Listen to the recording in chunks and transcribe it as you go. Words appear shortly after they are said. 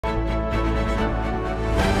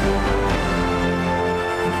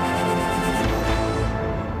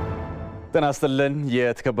ጤና ይስጥልን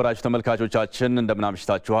የተከበራችሁ ተመልካቾቻችን እንደምን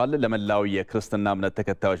አምሽታችኋል ለመላው የክርስትና እምነት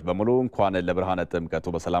ተከታዮች በሙሉ እንኳን ለብርሃነ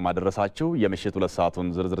ጥምቀቱ በሰላም አደረሳችሁ የምሽቱ 2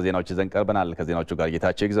 ሰዓቱን ዝርዝር ዜናዎች ይዘን ቀርበናል ከዜናዎቹ ጋር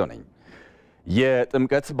ጌታቸው ይግዛው ነኝ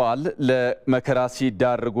የጥምቀት በዓል ለመከራ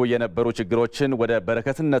ሲዳርጉ የነበሩ ችግሮችን ወደ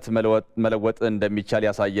በረከትነት መለወጥ እንደሚቻል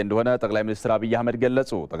ያሳየ እንደሆነ ጠቅላይ ሚኒስትር አብይ አህመድ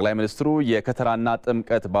ገለጹ ጠቅላይ ሚኒስትሩ የከተራና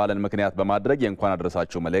ጥምቀት በዓልን ምክንያት በማድረግ የእንኳን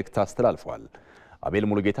አደረሳችሁ መልእክት አስተላልፈዋል አቤል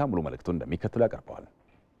ሙሉጌታ ሙሉ መልእክቱን እንደሚከተለው ያቀርባል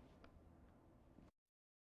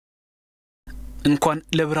እንኳን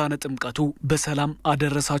ለብርሃነ ጥምቀቱ በሰላም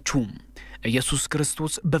አደረሳችሁ ኢየሱስ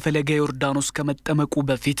ክርስቶስ በፈለገ ዮርዳኖስ ከመጠመቁ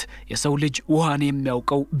በፊት የሰው ልጅ ውሃን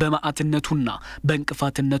የሚያውቀው በመዓትነቱና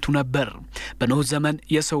በእንቅፋትነቱ ነበር በኖህ ዘመን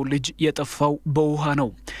የሰው ልጅ የጠፋው በውሃ ነው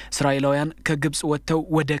እስራኤላውያን ከግብጽ ወጥተው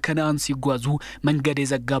ወደ ከነዓን ሲጓዙ መንገድ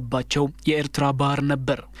የዘጋባቸው የኤርትራ ባህር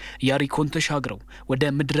ነበር ያሪኮን ተሻግረው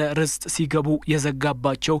ወደ ምድረ ርስት ሲገቡ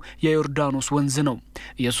የዘጋባቸው የዮርዳኖስ ወንዝ ነው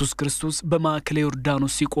ኢየሱስ ክርስቶስ በማዕከለ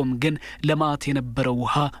ዮርዳኖስ ሲቆም ግን ለመዓት የነበረው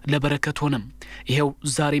ውሃ ለበረከት ሆነ ይሄው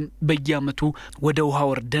ዛሬም በየዓመቱ ወደ ውሃ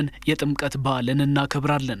ወርደን የጥምቀት በዓልን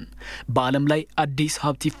እናከብራለን በዓለም ላይ አዲስ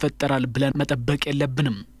ሀብት ይፈጠራል ብለን መጠበቅ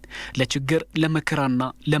የለብንም ለችግር ለመከራና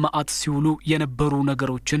ለመዓት ሲውሉ የነበሩ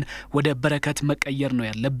ነገሮችን ወደ በረከት መቀየር ነው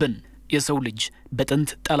ያለብን የሰው ልጅ በጥንት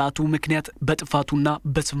ጠላቱ ምክንያት በጥፋቱና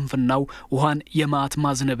በስንፍናው ውሃን የመዓት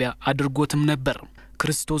ማዝነቢያ አድርጎትም ነበር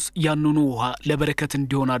ክርስቶስ ያንኑ ውሃ ለበረከት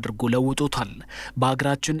እንዲሆን አድርጎ ለውጦታል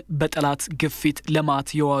በአገራችን በጠላት ግፊት ለማት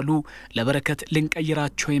የዋሉ ለበረከት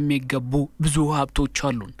ልንቀይራቸው የሚገቡ ብዙ ሀብቶች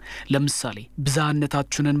አሉን ለምሳሌ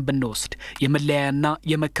ብዛነታችንን ብንወስድ የመለያያና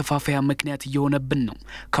የመከፋፈያ ምክንያት እየሆነብን ነው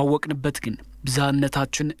ካወቅንበት ግን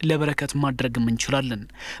ብዛነታችን ለበረከት ማድረግ እንችላለን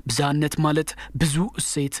ብዛነት ማለት ብዙ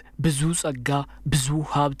እሴት ብዙ ጸጋ ብዙ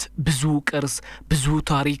ሀብት ብዙ ቅርስ ብዙ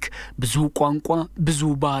ታሪክ ብዙ ቋንቋ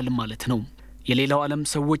ብዙ ባህል ማለት ነው የሌላው ዓለም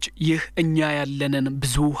ሰዎች ይህ እኛ ያለንን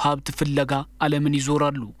ብዙ ሀብት ፍለጋ ዓለምን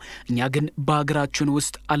ይዞራሉ እኛ ግን በአገራችን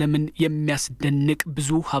ውስጥ ዓለምን የሚያስደንቅ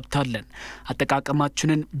ብዙ ሀብት አለን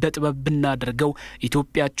አጠቃቀማችንን በጥበብ ብናደርገው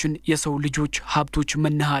ኢትዮጵያችን የሰው ልጆች ሀብቶች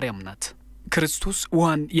መናኸሪያም ናት ክርስቶስ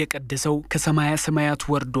ውሃን የቀደሰው ከሰማያ ሰማያት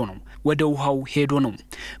ወርዶ ነው ወደ ውሃው ሄዶ ነው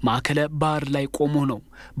ማዕከለ ባህር ላይ ቆሞ ነው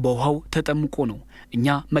በውሃው ተጠምቆ ነው እኛ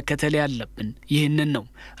መከተል ያለብን ይህንን ነው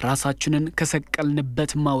ራሳችንን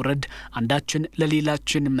ከሰቀልንበት ማውረድ አንዳችን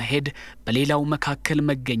ለሌላችን መሄድ በሌላው መካከል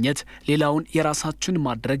መገኘት ሌላውን የራሳችን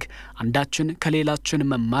ማድረግ አንዳችን ከሌላችን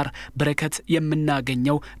መማር በረከት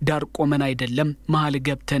የምናገኘው ዳር ቆመን አይደለም መሃል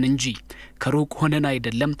ገብተን እንጂ ከሩቅ ሆነን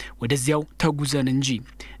አይደለም ወደዚያው ተጉዘን እንጂ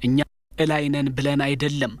እኛ እላይነን ብለን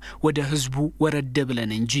አይደለም ወደ ህዝቡ ወረደ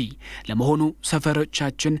ብለን እንጂ ለመሆኑ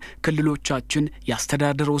ሰፈሮቻችን ክልሎቻችን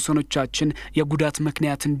ያስተዳደሩ ወሰኖቻችን የጉዳት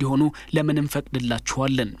ምክንያት እንዲሆኑ ለምን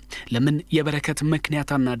እንፈቅድላቸዋለን ለምን የበረከት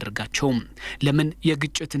ምክንያት አናደርጋቸውም ለምን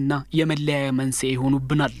የግጭትና የመለያየ መንስኤ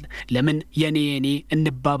ይሆኑብናል ለምን የኔ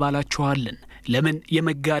እንባባላቸዋለን ለምን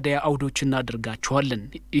የመጋደያ አውዶች እናደርጋቸዋለን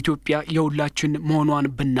ኢትዮጵያ የሁላችን መሆኗን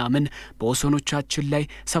ብናምን በወሰኖቻችን ላይ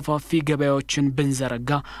ሰፋፊ ገበያዎችን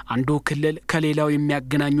ብንዘረጋ አንዱ ክልል ከሌላው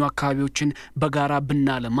የሚያገናኙ አካባቢዎችን በጋራ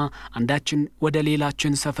ብናለማ አንዳችን ወደ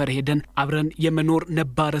ሌላችን ሰፈር ሄደን አብረን የመኖር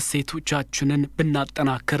ነባር ሴቶቻችንን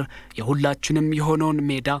ብናጠናክር የሁላችንም የሆነውን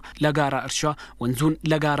ሜዳ ለጋራ እርሻ ወንዙን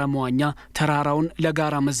ለጋራ መዋኛ ተራራውን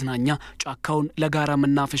ለጋራ መዝናኛ ጫካውን ለጋራ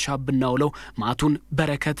መናፈሻ ብናውለው ማቱን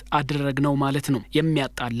በረከት አድርገነው ማለት ነው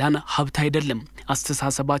የሚያጣላን ሀብት አይደለም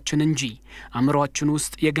አስተሳሰባችን እንጂ አምሮአችን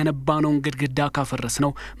ውስጥ የገነባነውን ግድግዳ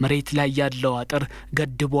ካፈረስነው መሬት ላይ ያለው አጥር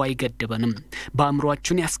ገድቦ አይገድበንም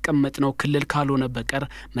በአምሮአችን ያስቀመጥነው ክልል ካልሆነ በቀር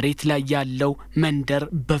መሬት ላይ ያለው መንደር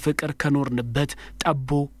በፍቅር ከኖርንበት ጠቦ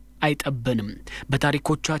አይጠበንም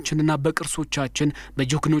በታሪኮቻችንና በቅርሶቻችን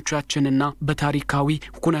በጆግኖቻችንና በታሪካዊ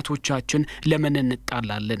ኩነቶቻችን ለምን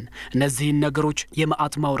እንጣላለን እነዚህ ነገሮች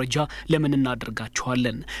የመዓት ማውረጃ ለምን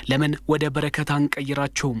እናደርጋቸዋለን ለምን ወደ በረከት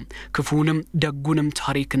አንቀይራቸው ክፉንም ደጉንም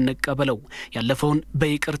ታሪክ እንቀበለው ያለፈውን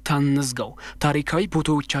በይቅርታ እንዝጋው ታሪካዊ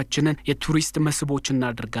ቦታዎቻችንን የቱሪስት መስህቦች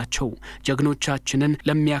እናደርጋቸው ጀግኖቻችንን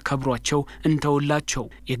ለሚያከብሯቸው እንተውላቸው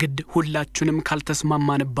የግድ ሁላችንም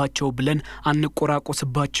ካልተስማማንባቸው ብለን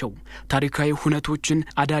አንቆራቆስባቸው ታሪካዊ ሁነቶችን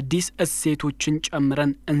አዳዲስ እሴቶችን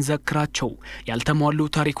ጨምረን እንዘክራቸው ያልተሟሉ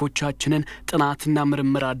ታሪኮቻችንን ጥናትና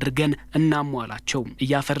ምርምር አድርገን እናሟላቸው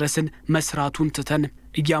እያፈረስን መስራቱን ትተን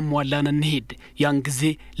እያሟላን እንሄድ ያን ጊዜ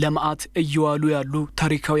ለማዓት እየዋሉ ያሉ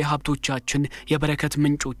ታሪካዊ ሀብቶቻችን የበረከት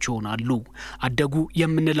ምንጮች ይሆናሉ አደጉ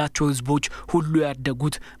የምንላቸው ህዝቦች ሁሉ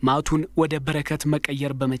ያደጉት ማቱን ወደ በረከት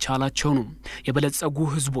መቀየር በመቻላቸው ነው የበለጸጉ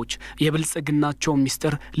ህዝቦች የብልጽግናቸው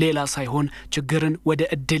ሚስጥር ሌላ ሳይሆን ችግርን ወደ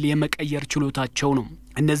እድል የመቀየር ችሎታቸው ነው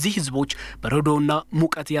እነዚህ ህዝቦች በረዶና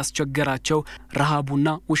ሙቀት ያስቸገራቸው ረሃቡና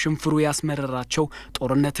ውሽንፍሩ ያስመረራቸው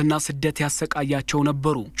ጦርነትና ስደት ያሰቃያቸው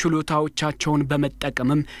ነበሩ ችሎታዎቻቸውን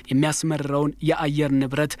በመጠቀምም የሚያስመርረውን የአየር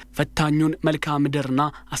ንብረት ፈታኙን መልክዓ ምድርና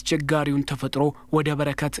አስቸጋሪውን ተፈጥሮ ወደ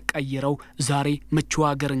በረከት ቀይረው ዛሬ ምቹ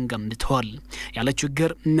ሀገርን ገንብተዋል ያለ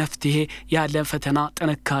ችግር መፍትሄ ያለ ፈተና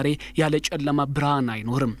ጥንካሬ ያለ ጨለማ ብርሃን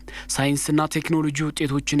አይኖርም ሳይንስና ቴክኖሎጂ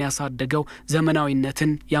ውጤቶችን ያሳደገው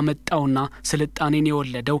ዘመናዊነትን ያመጣውና ስልጣኔን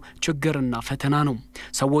ወለደው ችግርና ፈተና ነው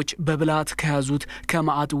ሰዎች በብልሃት ከያዙት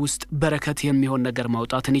ከመዓት ውስጥ በረከት የሚሆን ነገር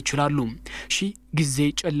ማውጣትን ይችላሉ ጊዜ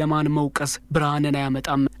ጨለማን መውቀስ ብርሃንን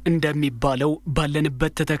ያመጣም እንደሚባለው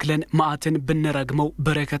ባለንበት ተተክለን መዓትን ብንረግመው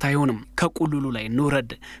በረከት አይሆንም ከቁልሉ ላይ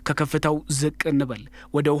እንውረድ ከከፍታው ዝቅ እንበል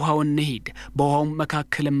ወደ ውሃው እንሂድ በውሃው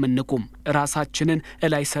መካከል እንቁም ራሳችንን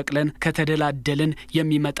እላይ ሰቅለን ከተደላደልን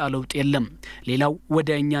የሚመጣ ለውጥ የለም ሌላው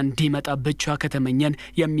ወደኛ እንዲመጣ ብቻ ከተመኘን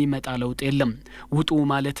የሚመጣ ለውጥ የለም ውጡ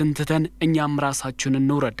ማለትን ትተን እኛም ራሳችንን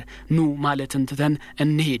እንውረድ ኑ ማለትን ትተን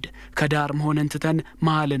እንሂድ ከዳር መሆንን ትተን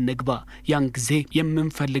መሃል እንግባ ያን ጊዜ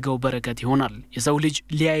የምንፈልገው በረከት ይሆናል የሰው ልጅ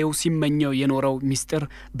ሊያየው ሲመኘው የኖረው ሚስጥር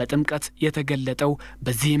በጥምቀት የተገለጠው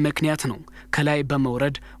በዚህ ምክንያት ነው ከላይ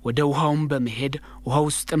በመውረድ ወደ ውሃውን በመሄድ ውሃው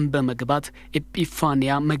ውስጥም በመግባት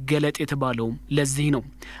ኤጲፋንያ መገለጥ የተባለው ለዚህ ነው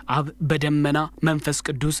አብ በደመና መንፈስ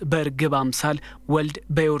ቅዱስ በእርግብ አምሳል ወልድ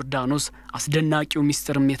በዮርዳኖስ አስደናቂው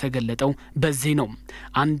ሚስጥርም የተገለጠው በዚህ ነው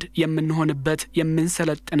አንድ የምንሆንበት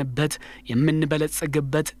የምንሰለጥንበት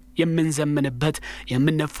የምንበለጽግበት የምንዘምንበት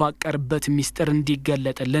የምንፋቀርበት ሚስጥር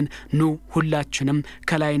እንዲገለጥልን ኑ ሁላችንም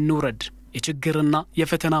ከላይ እንውረድ የችግርና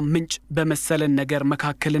የፈተና ምንጭ በመሰለን ነገር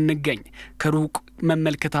መካከል እንገኝ ከሩቅ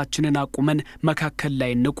መመልከታችንን አቁመን መካከል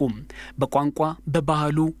ላይ እንቁም በቋንቋ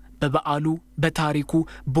በባህሉ በበዓሉ በታሪኩ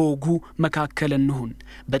በወጉ መካከል እንሁን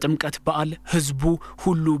በጥምቀት በዓል ህዝቡ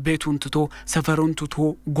ሁሉ ቤቱን ትቶ ሰፈሩን ትቶ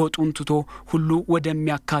ጎጡን ትቶ ሁሉ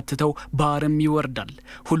ወደሚያካትተው ባህርም ይወርዳል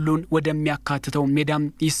ሁሉን ወደሚያካትተው ሜዳም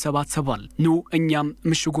ይሰባሰባል ኑ እኛም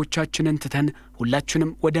ምሽጎቻችንን ትተን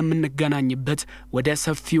ሁላችንም ወደምንገናኝበት ወደ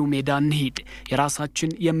ሰፊው ሜዳ እንሂድ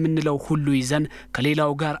የራሳችን የምንለው ሁሉ ይዘን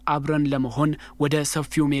ከሌላው ጋር አብረን ለመሆን ወደ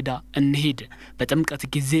ሰፊው ሜዳ እንሂድ በጥምቀት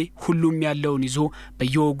ጊዜ ሁሉም ያለውን ይዞ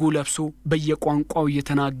በየወጉ ለብሶ በየቋንቋው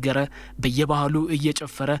እየተናገረ በየባህሉ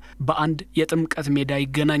እየጨፈረ በአንድ የጥምቀት ሜዳ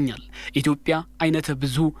ይገናኛል ኢትዮጵያ አይነተ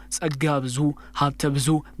ብዙ ጸጋ ብዙ ሀብተ ብዙ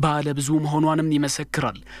ባለ ብዙ መሆኗንም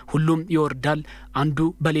ይመሰክራል ሁሉም ይወርዳል አንዱ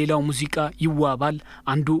በሌላው ሙዚቃ ይዋባል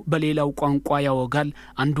አንዱ በሌላው ቋንቋ ያወጋል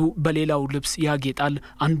አንዱ በሌላው ልብስ ያጌጣል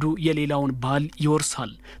አንዱ የሌላውን ባህል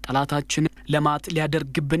ይወርሳል ጠላታችን ለማት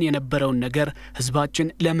ሊያደርግብን የነበረው ነገር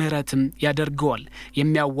ህዝባችን ለምህረትም ያደርገዋል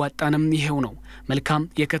የሚያዋጣንም ይሄው ነው መልካም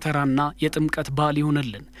የከተራና የጥምቀት በዓል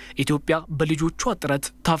ይሁንልን ኢትዮጵያ በልጆቿ ጥረት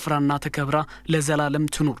ታፍራና ተከብራ ለዘላለም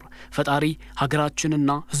ትኑር ፈጣሪ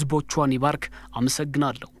ሀገራችንና ህዝቦቿን ይባርክ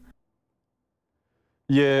አመሰግናለሁ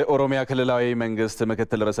የኦሮሚያ ክልላዊ መንግስት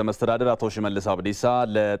ምክትል ርዕሰ መስተዳድር አቶ ሽመልስ አብዲሳ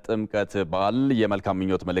ለጥምቀት በዓል የመልካም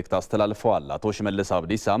ምኞት መልእክት አስተላልፈዋል አቶ ሽመልስ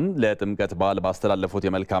አብዲሳም ለጥምቀት በዓል ባስተላለፉት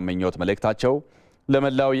የመልካም ምኞት መልእክታቸው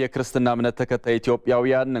ለመላው የክርስትና እምነት ተከታይ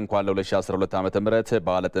ኢትዮጵያውያን እንኳን ለ2012 ዓ.ም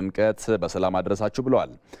በዓለ ጥምቀት በሰላም አደረሳችሁ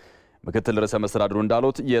ብለዋል ምክትል ርዕሰ መስተዳድሩ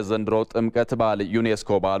እንዳሉት የዘንድሮ ጥምቀት በዓል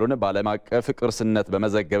ዩኔስኮ በዓሉን በዓለም አቀፍ ቅርስነት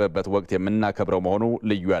በመዘገበበት ወቅት የምናከብረው መሆኑ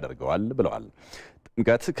ልዩ ያደርገዋል ብለዋል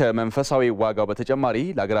ጥምቀት ከመንፈሳዊ ዋጋው በተጨማሪ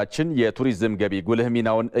ለሀገራችን የቱሪዝም ገቢ ጉልህ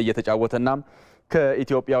ሚናውን እየተጫወተና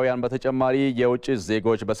ከኢትዮጵያውያን በተጨማሪ የውጭ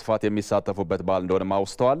ዜጎች በስፋት የሚሳተፉበት በዓል እንደሆነ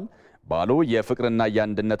አውስተዋል በዓሉ የፍቅርና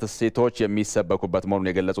የአንድነት እሴቶች የሚሰበኩበት መሆኑን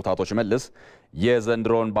የገለጹት አቶ ሽመልስ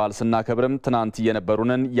የዘንድሮን በዓል ስናከብርም ትናንት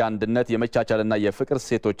የነበሩንን የአንድነት የመቻቻልና የፍቅር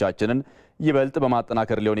እሴቶቻችንን ይበልጥ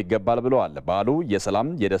በማጠናከር ሊሆን ይገባል ብለዋል በዓሉ የሰላም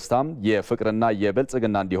የደስታ የፍቅርና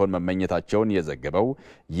የብልጽግና እንዲሆን መመኘታቸውን የዘገበው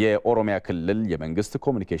የኦሮሚያ ክልል የመንግስት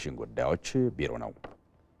ኮሙኒኬሽን ጉዳዮች ቢሮ ነው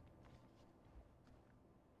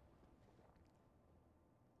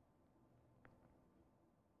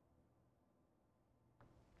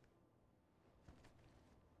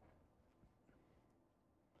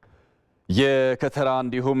የከተራ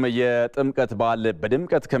እንዲሁም የጥምቀት በዓል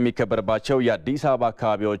በድምቀት ከሚከበርባቸው የአዲስ አበባ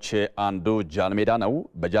አካባቢዎች አንዱ ጃን ሜዳ ነው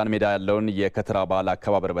በጃን ሜዳ ያለውን የከተራ በዓል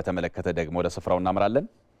አከባበር በተመለከተ ደግሞ ወደ ስፍራው እናመራለን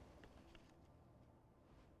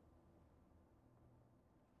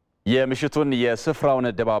የምሽቱን የስፍራውን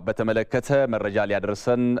ድባብ በተመለከተ መረጃ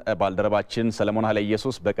ሊያደርሰን ባልደረባችን ሰለሞን ኃይለ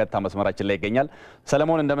ኢየሱስ በቀጥታ መስመራችን ላይ ይገኛል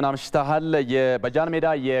ሰለሞን እንደምን አምሽተሃል በጃን ሜዳ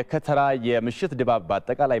የከተራ የምሽት ድባብ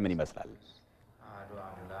በአጠቃላይ ምን ይመስላል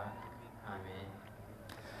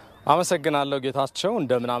አመሰግናለሁ ጌታቸው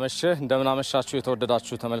እንደምን አመሻችሁ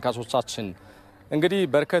የተወደዳችሁ ተመልካቾቻችን እንግዲህ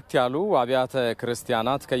በርከት ያሉ አብያተ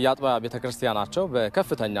ክርስቲያናት ከያጥባ ቤተ ክርስቲያናቸው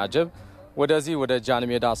በከፍተኛ ጀብ ወደዚህ ወደ ጃን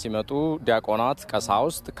ሜዳ ሲመጡ ዲያቆናት፣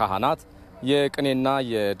 ቀሳውስት፣ ካህናት፣ የቅኔና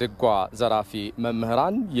የድጓ ዘራፊ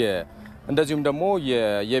መምህራን እንደዚሁም ደግሞ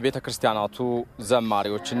የቤተ ክርስቲያናቱ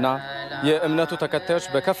ዘማሪዎችና የእምነቱ ተከታዮች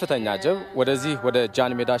በከፍተኛ ጀብ ወደዚህ ወደ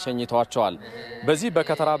ጃን ሜዳ ሸኝተዋቸዋል። በዚህ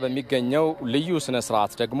በከተራ በሚገኘው ልዩ ስነ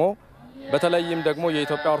ስርዓት ደግሞ በተለይም ደግሞ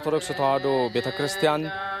የኢትዮጵያ ኦርቶዶክስ ተዋሕዶ ቤተ ክርስቲያን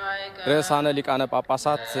ርዕሳነ ሊቃነ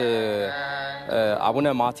ጳጳሳት አቡነ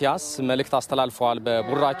ማቲያስ መልእክት አስተላልፈዋል።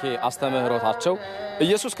 በቡራኬ አስተምህሮታቸው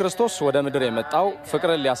ኢየሱስ ክርስቶስ ወደ ምድር የመጣው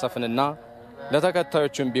ፍቅርን ሊያሰፍንና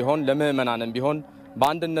ለተከታዮችም ቢሆን ለምእመናንም ቢሆን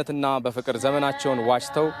በአንድነትና በፍቅር ዘመናቸውን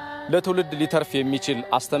ዋጅተው ለትውልድ ሊተርፍ የሚችል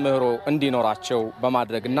አስተምህሮ እንዲኖራቸው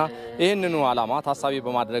በማድረግና ይህንኑ ዓላማ ታሳቢ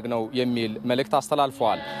በማድረግ ነው የሚል መልእክት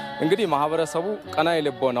አስተላልፈዋል። እንግዲህ ማህበረሰቡ ቀናይ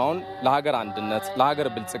ልቦናውን ለሀገር አንድነት፣ ለሀገር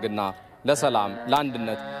ብልጽግና፣ ለሰላም፣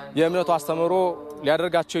 ለአንድነት የእምነቱ አስተምህሮ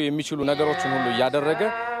ሊያደርጋቸው የሚችሉ ነገሮችን ሁሉ እያደረገ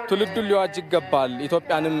ትውልዱን ሊዋጅ ይገባል፣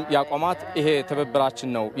 ኢትዮጵያንም ያቆማት ይሄ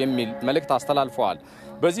ትብብራችን ነው የሚል መልእክት አስተላልፈዋል።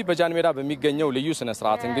 በዚህ በጃን ሜዳ በሚገኘው ልዩ ስነ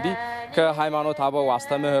ስርዓት እንግዲህ ከሃይማኖት አበው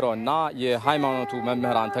አስተምህሮና የሃይማኖቱ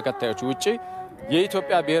መምህራን ተከታዮች ውጪ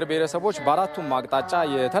የኢትዮጵያ ብሔር ብሔረሰቦች በአራቱም አቅጣጫ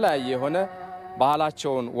የተለያየ የሆነ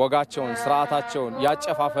ባህላቸውን፣ ወጋቸውን፣ ስርዓታቸውን፣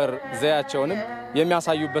 ያጨፋፈር ዘያቸውንም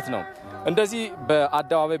የሚያሳዩበት ነው። እንደዚህ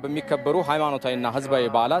በአደባባይ በሚከበሩ ሃይማኖታዊና ህዝባዊ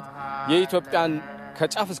በዓላት የኢትዮጵያን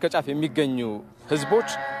ከጫፍ እስከ ጫፍ የሚገኙ ህዝቦች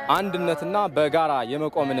አንድነትና በጋራ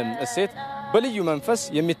የመቆምንም እሴት በልዩ መንፈስ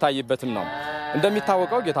የሚታይበትም ነው።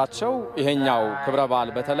 እንደሚታወቀው ጌታቸው ይሄኛው ክብረ በዓል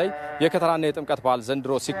በተለይ የከተራና የጥምቀት በዓል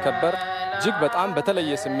ዘንድሮ ሲከበር እጅግ በጣም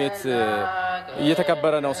በተለየ ስሜት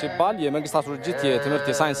እየተከበረ ነው ሲባል የመንግስታቱ ድርጅት የትምህርት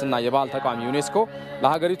የሳይንስና የባህል ተቋም ዩኔስኮ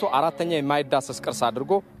ለሀገሪቱ አራተኛ የማይዳሰስ ቅርስ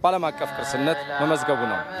አድርጎ በዓለም አቀፍ ቅርስነት መመዝገቡ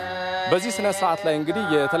ነው። በዚህ ስነ ስርዓት ላይ እንግዲህ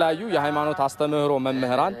የተለያዩ የሃይማኖት አስተምህሮ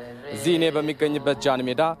መምህራን እዚህ እኔ በሚገኝበት ጃን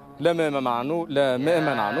ሜዳ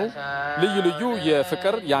ለምእመናኑ ልዩ ልዩ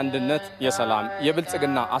የፍቅር፣ የአንድነት፣ የሰላም፣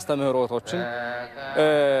 የብልጽግና አስተምህሮቶችን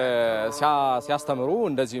ሲያስተምሩ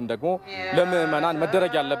እንደዚህም ደግሞ ለምእመናን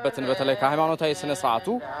መደረግ ያለበትን በተለይ ከሃይማኖታዊ ስነ ስርዓቱ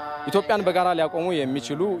ኢትዮጵያን በጋራ ሊያቆሙ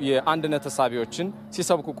የሚችሉ የአንድነት ሐሳቢዎችን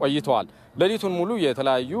ሲሰብኩ ቆይተዋል። ሌሊቱን ሙሉ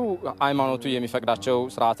የተለያዩ ሃይማኖቱ የሚፈቅዳቸው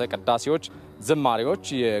ስርዓተ ቅዳሴዎች፣ ዝማሬዎች፣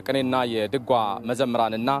 የቅኔና የድጓ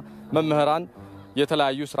መዘምራንና መምህራን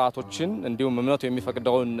የተለያዩ ስርዓቶችን እንዲሁም እምነቱ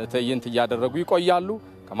የሚፈቅደውን ትዕይንት እያደረጉ ይቆያሉ።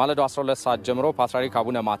 ከማለዳው 12 ሰዓት ጀምሮ ፓትርያርክ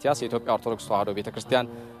አቡነ ማቲያስ የኢትዮጵያ ኦርቶዶክስ ተዋሕዶ ቤተክርስቲያን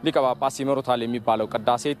ሊቀ ጳጳስ ይመሩታል የሚባለው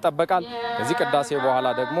ቅዳሴ ይጠበቃል። ከዚህ ቅዳሴ በኋላ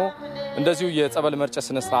ደግሞ እንደዚሁ የጸበል መርጨት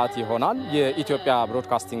ስነ ስርዓት ይሆናል። የኢትዮጵያ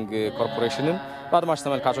ብሮድካስቲንግ ኮርፖሬሽንን ለአድማጭ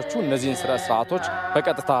ተመልካቾቹ እነዚህን ስነ ስርዓቶች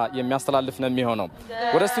በቀጥታ የሚያስተላልፍ ነው የሚሆነው።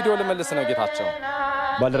 ወደ ስቱዲዮ ልመልስ ነው ጌታቸው።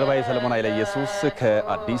 ባልደረባዬ ሰለሞን ኃይለ ኢየሱስ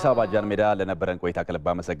ከአዲስ አበባ ጃን ሜዳ ለነበረን ቆይታ ከልብ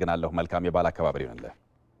አመሰግናለሁ። መልካም የበዓል አከባበር ይሁንልህ።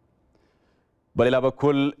 በሌላ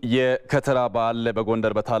በኩል የከተራ በዓል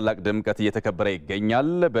በጎንደር በታላቅ ድምቀት እየተከበረ ይገኛል።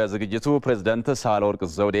 በዝግጅቱ ፕሬዝዳንት ሳህለወርቅ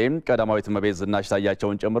ዘውዴ፣ ቀዳማዊት እመቤት ዝናሽ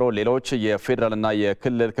ታያቸውን ጨምሮ ሌሎች የፌዴራልና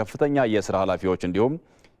የክልል ከፍተኛ የስራ ኃላፊዎች እንዲሁም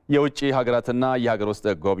የውጭ ሀገራትና የሀገር ውስጥ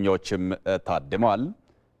ጎብኚዎችም ታድመዋል።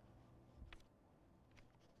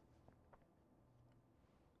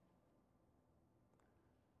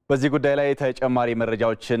 በዚህ ጉዳይ ላይ ተጨማሪ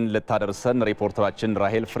መረጃዎችን ልታደርሰን ሪፖርተራችን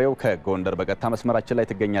ራሄል ፍሬው ከጎንደር በቀጥታ መስመራችን ላይ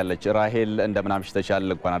ትገኛለች። ራሄል እንደምን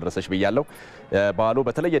አምሽተሻል? እንኳን አደረሰሽ ብያለሁ። በዓሉ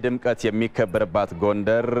በተለየ ድምቀት የሚከበርባት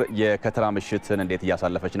ጎንደር የከተራ ምሽትን እንዴት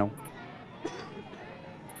እያሳለፈች ነው?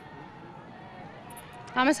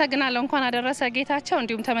 አመሰግናለሁ። እንኳን አደረሰ ጌታቸው።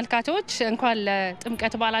 እንዲሁም ተመልካቾች እንኳን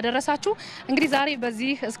ለጥምቀት በዓል አደረሳችሁ። እንግዲህ ዛሬ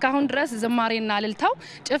በዚህ እስካሁን ድረስ ዝማሬና እልልታው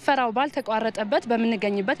ጭፈራው ባልተቋረጠበት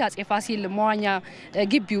በምንገኝበት አጼ ፋሲል መዋኛ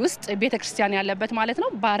ግቢ ውስጥ ቤተክርስቲያን ያለበት ማለት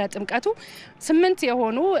ነው ባህረ ጥምቀቱ 8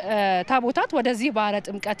 የሆኑ ታቦታት ወደዚህ ባህረ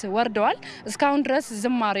ጥምቀት ወርደዋል። እስካሁን ድረስ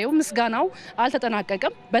ዝማሬው ምስጋናው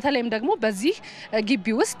አልተጠናቀቀም። በተለይም ደግሞ በዚህ ግቢ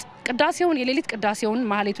ውስጥ ቅዳሴውን የሌሊት ቅዳሴውን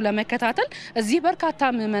ማህሌቱ ለመከታተል እዚህ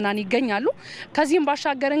በርካታ ምእመናን ይገኛሉ። ከዚህም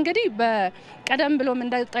ባሻገር እንግዲህ በቀደም ብሎም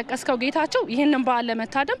እንደተጠቀስከው ጌታቸው ይህንን በዓል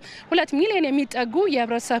ለመታደም 2 ሚሊዮን የሚጠጉ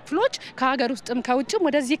የህብረተሰብ ክፍሎች ከሀገር ውስጥም ከውጭም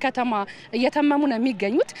ወደዚህ ከተማ እየተመሙ ነው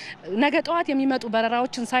የሚገኙት። ነገ ጠዋት የሚመጡ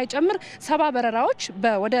በረራዎችን ሳይጨምር 70 በረራዎች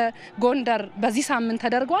ወደ ጎንደር በዚህ ሳምንት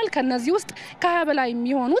ተደርገዋል። ከነዚህ ውስጥ ከ20 በላይ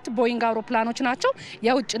የሚሆኑት ቦይንግ አውሮፕላኖች ናቸው።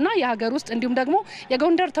 የውጭና የሀገር ውስጥ እንዲሁም ደግሞ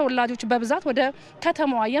የጎንደር ተወላጆች በብዛት ወደ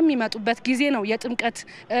ከተማዋ የሚመጡበት ጊዜ ነው የጥምቀት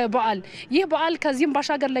በዓል። ይህ በዓል ከዚህም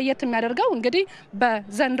ባሻገር ለየት የሚያደርገው እንግዲህ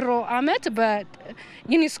በዘንድሮ ዓመት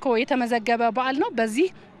በዩኔስኮ የተመዘገበ በዓል ነው። በዚህ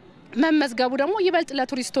መመዝገቡ ደግሞ ይበልጥ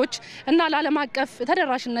ለቱሪስቶች እና ለዓለም አቀፍ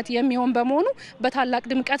ተደራሽነት የሚሆን በመሆኑ በታላቅ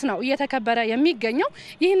ድምቀት ነው እየተከበረ የሚገኘው።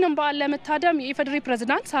 ይህንን በዓል ለመታደም የኢፌዴሪ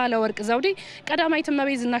ፕሬዝዳንት ሳህለወርቅ ዘውዴ ቀዳማዊት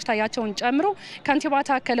እመቤት ዝናሽ ታያቸውን ጨምሮ ከንቲባ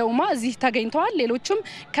ታከለ ኡማ እዚህ ተገኝተዋል። ሌሎችም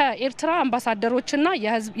ከኤርትራ አምባሳደሮችና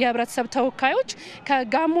የህብረተሰብ ተወካዮች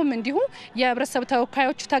ከጋሞም እንዲሁ የህብረተሰብ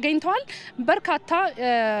ተወካዮች ተገኝተዋል። በርካታ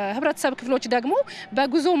ህብረተሰብ ክፍሎች ደግሞ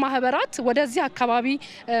በጉዞ ማህበራት ወደዚህ አካባቢ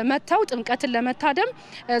መተው ጥምቀትን ለመታደም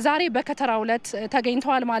ዛሬ በከተራው ዕለት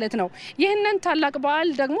ተገኝተዋል ማለት ነው። ይህንን ታላቅ በዓል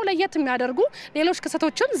ደግሞ ለየት የሚያደርጉ ሌሎች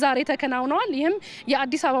ክስተቶችም ዛሬ ተከናውነዋል። ይህም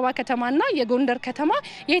የአዲስ አበባ ከተማና የጎንደር ከተማ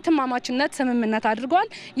የትማማችነት ስምምነት አድርገዋል።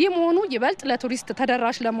 ይህ መሆኑ ይበልጥ ለቱሪስት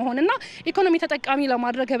ተደራሽ ለመሆንና ኢኮኖሚ ተጠቃሚ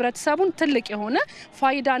ለማድረግ ህብረተሰቡን ትልቅ የሆነ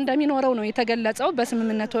ፋይዳ እንደሚኖረው ነው የተገለጸው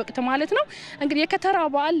በስምምነቱ ወቅት ማለት ነው። እንግዲህ የከተራ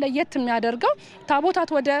በዓል ለየት የሚያደርገው ታቦታት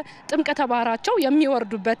ወደ ጥምቀተ ባህራቸው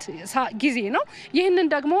የሚወርዱበት ጊዜ ነው። ይህንን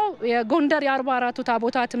ደግሞ የጎንደር የ44ቱ ታቦታት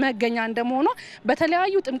መገኛ እንደመሆኑ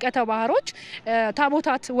በተለያዩ ጥምቀተ ባህሮች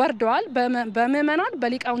ታቦታት ወርደዋል። በምእመናን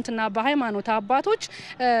በሊቃውንትና በሃይማኖት አባቶች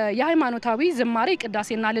የሃይማኖታዊ ዝማሬ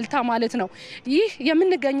ቅዳሴና ልልታ ማለት ነው። ይህ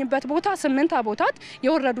የምንገኝበት ቦታ 8 ታቦታት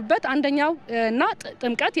የወረዱበት አንደኛው እና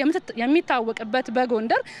ጥምቀት የሚታወቅበት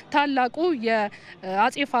በጎንደር ታላቁ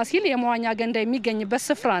የአጼ ፋሲል የመዋኛ ገንዳ የሚገኝበት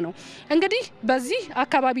ስፍራ ነው። እንግዲህ በዚህ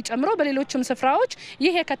አካባቢ ጨምሮ በሌሎችም ስፍራዎች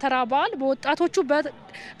ይህ የከተራ በዓል በወጣቶቹ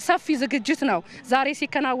በሰፊ ዝግጅት ነው ዛሬ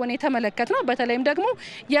ሲከናወን የተመለከትነው። በተለይም ደግሞ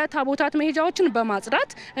የታቦታት መሄጃዎችን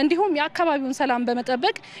በማጽዳት እንዲሁም የአካባቢውን ሰላም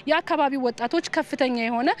በመጠበቅ የአካባቢው ወጣቶች ከፍተኛ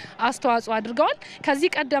የሆነ አስተዋጽኦ አድርገዋል።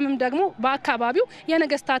 ከዚህ ቀደምም ደግሞ በአካባቢው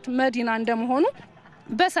የነገስታት መዲና እንደመሆኑ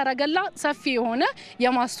በሰረገላ ሰፊ የሆነ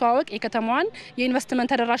የማስተዋወቅ የከተማዋን የኢንቨስትመንት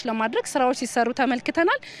ተደራሽ ለማድረግ ስራዎች ሲሰሩ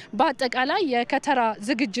ተመልክተናል። በአጠቃላይ የከተራ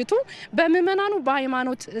ዝግጅቱ በምእመናኑ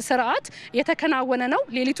በሃይማኖት ስርዓት የተከናወነ ነው።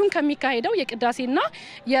 ሌሊቱን ከሚካሄደው የቅዳሴና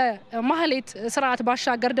የማህሌት ስርዓት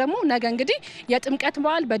ባሻገር ደግሞ ነገ እንግዲህ የጥምቀት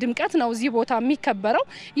በዓል በድምቀት ነው እዚህ ቦታ የሚከበረው።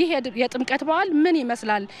 ይህ የጥምቀት በዓል ምን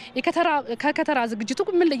ይመስላል፣ ከከተራ ዝግጅቱ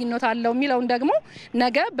ምን ልዩነት አለው የሚለውን ደግሞ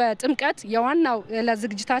ነገ በጥምቀት የዋናው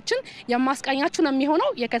ለዝግጅታችን የማስቃኛችሁ ነው የሚሆነው።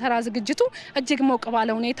 የከተራ ዝግጅቱ እጅግ ሞቅ ባለ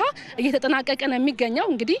ሁኔታ እየተጠናቀቀ ነው የሚገኘው።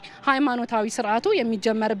 እንግዲህ ሃይማኖታዊ ስርዓቱ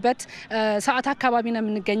የሚጀመርበት ሰዓት አካባቢ ነው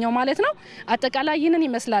የምንገኘው ማለት ነው። አጠቃላይ ይህንን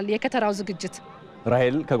ይመስላል የከተራው ዝግጅት።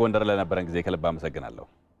 ራሄል ከጎንደር ለነበረን ጊዜ ከልብ አመሰግናለሁ።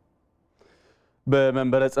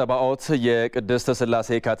 በመንበረ ጸባኦት የቅድስት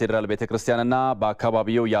ሥላሴ ካቴድራል ቤተክርስቲያንና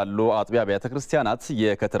በአካባቢው ያሉ አጥቢያ ቤተክርስቲያናት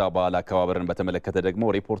የከተራ በዓል አከባበርን በተመለከተ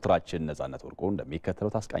ደግሞ ሪፖርተራችን ነጻነት ወርቁ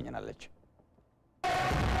እንደሚከተለው ታስቃኘናለች።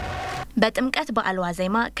 በጥምቀት በዓል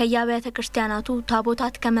ዋዜማ ከያቤተ ክርስቲያናቱ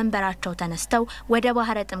ታቦታት ከመንበራቸው ተነስተው ወደ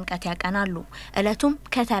ባህረ ጥምቀት ያቀናሉ። እለቱም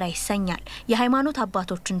ከተራ ይሰኛል። የሃይማኖት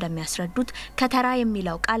አባቶች እንደሚያስረዱት ከተራ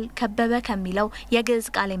የሚለው ቃል ከበበ ከሚለው የግዕዝ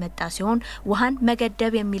ቃል የመጣ ሲሆን ውሃን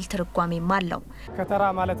መገደብ የሚል ትርጓሜም አለው። ከተራ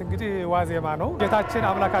ማለት እንግዲህ ዋዜማ ነው። ጌታችን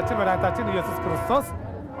አምላካችን መድኃኒታችን ኢየሱስ ክርስቶስ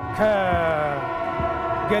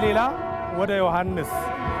ከገሊላ ወደ ዮሐንስ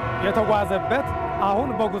የተጓዘበት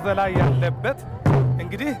አሁን በጉዞ ላይ ያለበት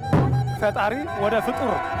እንግዲህ ፈጣሪ ወደ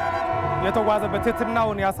ፍጡር የተጓዘበት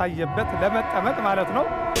ትሕትናውን ያሳየበት ለመጠመቅ ማለት ነው።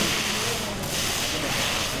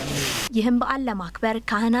 ይህም በዓል ለማክበር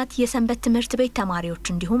ካህናት፣ የሰንበት ትምህርት ቤት ተማሪዎች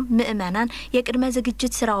እንዲሁም ምእመናን የቅድመ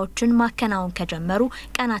ዝግጅት ስራዎችን ማከናወን ከጀመሩ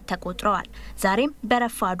ቀናት ተቆጥረዋል። ዛሬም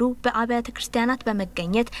በረፋዱ በአብያተ ክርስቲያናት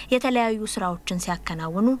በመገኘት የተለያዩ ስራዎችን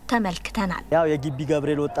ሲያከናውኑ ተመልክተናል። ያው የግቢ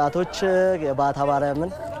ገብርኤል ወጣቶች የባታ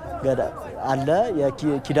ማርያምን አለ፣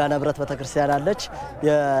 የኪዳነ ምሕረት ቤተክርስቲያን አለች፣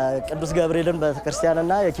 የቅዱስ ገብርኤልን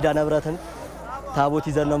ቤተክርስቲያንና የኪዳነ ምሕረትን ታቦት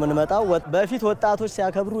ይዘን ነው የምንመጣው። በፊት ወጣቶች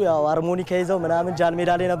ሲያከብሩ ያው ሃርሞኒካ ይዘው ምናምን ጃል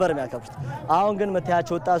ሜዳ ላይ ነበር የሚያከብሩት። አሁን ግን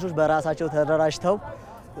መታያቸው ወጣቶች በራሳቸው ተደራጅተው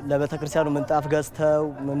ለቤተክርስቲያኑ ምንጣፍ ገዝተው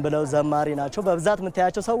ምን ብለው ዘማሪ ናቸው። በብዛት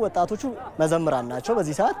መታያቸው ሰው ወጣቶቹ መዘምራን ናቸው።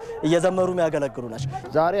 በዚህ ሰዓት እየዘመሩ የሚያገለግሉ ናቸው።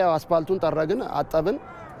 ዛሬ ያው አስፋልቱን ጠረግን፣ አጠብን፣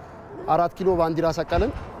 4 ኪሎ ባንዲራ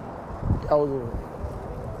ሰቀልን። ያው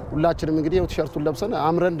ሁላችንም እንግዲህ ቲሸርቱን ለብሰን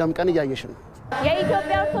አምረን ደምቀን እያየሽን ነው።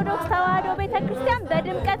 የኢትዮጵያ ኦርቶዶክስ ተዋሕዶ ቤተክርስቲያን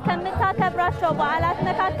በድምቀት ከምታከብራቸው በዓላት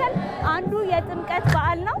መካከል አንዱ የጥምቀት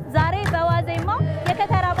በዓል ነው። ዛሬ በዋዜማው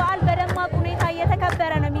የከተራ በዓል በደማቅ ሁኔታ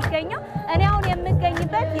እየተከበረ ነው የሚገኘው። እኔ አሁን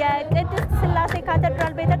የምገኝበት የቅድስት ሥላሴ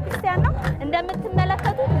ካቴድራል ቤተክርስቲያን ነው።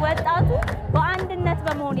 እንደምትመለከቱት ወጣቱ በአንድነት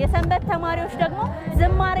በመሆን የሰንበት ተማሪዎች ደግሞ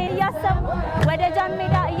ዝማሬ እያሰሙ ወደ ጃን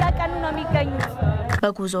ሜዳ እያቀኑ ነው የሚገኙት።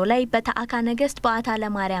 በጉዞ ላይ በተአካ ነገስት በአታ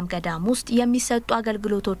ለማርያም ገዳም ውስጥ የሚሰጡ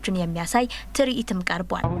አገልግሎቶችን የሚያሳይ ትርኢትም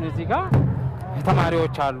ቀርቧል። አሁን እዚህ ጋር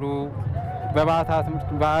ተማሪዎች አሉ።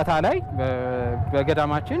 በባታ ላይ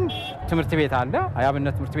በገዳማችን ትምህርት ቤት አለ፣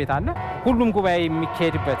 አያብነት ትምህርት ቤት አለ። ሁሉም ጉባኤ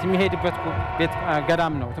የሚሄድበት ቤት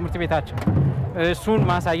ገዳም ነው ትምህርት ቤታችን። እሱን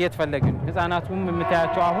ማሳየት ፈለግን። ህፃናቱም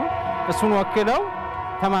የምታያቸው አሁን እሱን ወክለው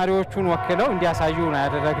ተማሪዎቹን ወክለው እንዲያሳዩ ነው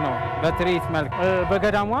ያደረግነው በትርኢት መልክ።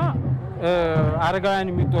 በገዳሟ አረጋውያን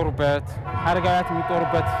የሚጦሩበት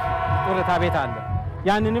ጦርታ ቤት አለ።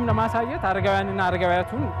 ያንንም ለማሳየት አረጋውያንና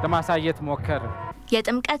አረጋውያቱን ለማሳየት ሞከር።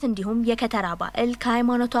 የጥምቀት እንዲሁም የከተራ በዓል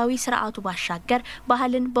ከሃይማኖታዊ ስርዓቱ ባሻገር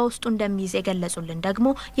ባህልን በውስጡ እንደሚይዝ የገለጹልን ደግሞ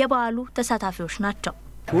የበዓሉ ተሳታፊዎች ናቸው።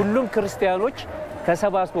 ሁሉም ክርስቲያኖች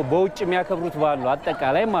ተሰባስበው በውጭ የሚያከብሩት በዓል ነው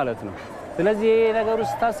አጠቃላይ ማለት ነው። ስለዚህ ይሄ ነገር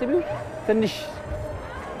ውስጥ ታስቢው ትንሽ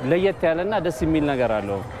ለየት ያለና ደስ የሚል ነገር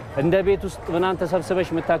አለው። እንደ ቤት ውስጥ ምናን ተሰብስበሽ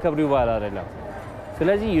የምታከብሪው በዓል አይደለም።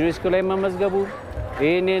 ስለዚህ ዩኔስኮ ላይ መመዝገቡ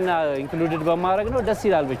ይሄንን ኢንክሉድድ በማድረግ ነው ደስ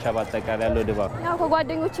ይላል። ብቻ ባጠቃላይ ያለው ድባብ ያው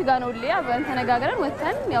ከጓደኞች ጋር ነው ሊያ በእንተነጋገረን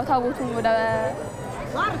ወተን ያው ታቦቱን ወደ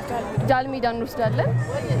ጃልሜዳ እንወስዳለን።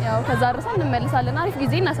 ያው ከዛ ርሰን እንመለሳለን። አሪፍ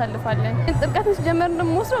ጊዜ እናሳልፋለን። ጥምቀትን ሲጀመር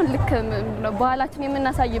ደግሞ ወስደን ልክ ባህላችን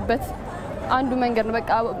የምናሳይበት አንዱ መንገድ ነው። በቃ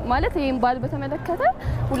ማለት ይሄን በዓል በተመለከተ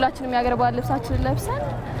ሁላችንም የሀገር ባህል ልብሳችንን ለብሰን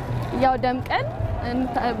ያው ደምቀን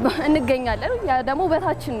እንገኛለን። ያ ደግሞ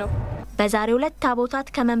ውበታችን ነው። በዛሬው ዕለት ታቦታት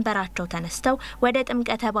ከመንበራቸው ተነስተው ወደ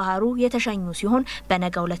ጥምቀተ ባህሩ የተሸኙ ሲሆን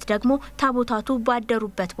በነገው ዕለት ደግሞ ታቦታቱ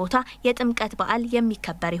ባደሩበት ቦታ የጥምቀት በዓል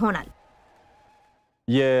የሚከበር ይሆናል።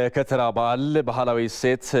 የከተራ በዓል ባህላዊ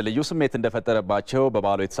እሴት ልዩ ስሜት እንደፈጠረባቸው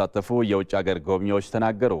በበዓሉ የተሳተፉ የውጭ ሀገር ጎብኚዎች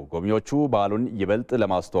ተናገሩ። ጎብኚዎቹ በዓሉን ይበልጥ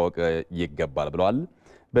ለማስተዋወቅ ይገባል ብለዋል።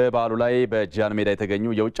 በበዓሉ ላይ በጃን ሜዳ የተገኙ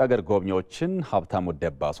የውጭ ሀገር ጎብኚዎችን ሀብታሙ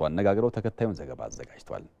ደባሱ አነጋግረው ተከታዩን ዘገባ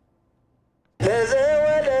አዘጋጅቷል።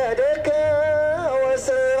 ለዘወለደከ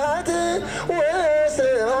ወስብሐት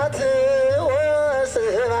ወስብሐት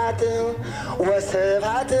ወስብሐት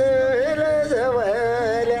ወስብሐት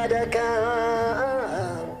ለዘወለደከ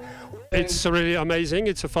It's really amazing.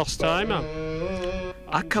 It's the first time.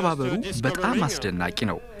 አከባበሩ በጣም አስደናቂ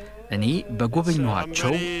ነው። እኔ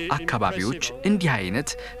በጎበኛቸው አካባቢዎች እንዲህ አይነት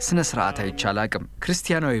ስነ ስርዓት አይቻላቅም።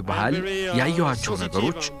 ክርስቲያናዊ ባህል ያያዋቸው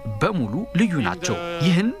ነገሮች በሙሉ ልዩ ናቸው።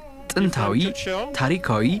 ይህን ጥንታዊ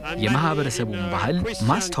ታሪካዊ የማህበረሰቡን ባህል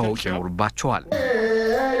ማስተዋወቅ ይኖርባቸዋል።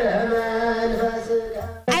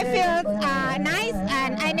 I feel nice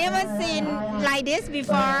and I never seen like this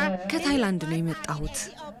before. ከታይላንድ ነው የመጣሁት።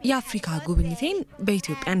 የአፍሪካ ጉብኝቴን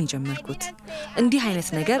በኢትዮጵያ ነው የጀመርኩት። እንዲህ አይነት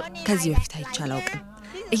ነገር ከዚህ በፊት አይቻላውቅም።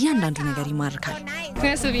 እያንዳንዱ ነገር ይማርካል።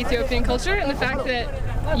 Of Ethiopian culture and the fact that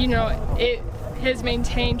it has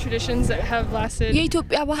maintained traditions that have lasted.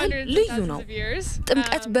 የኢትዮጵያ ባህል ልዩ ነው።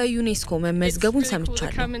 ጥምቀት በዩኔስኮ መመዝገቡን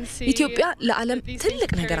ሰምቻለሁ። ኢትዮጵያ ለዓለም ትልቅ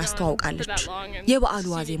ነገር አስተዋውቃለች። የበዓሉ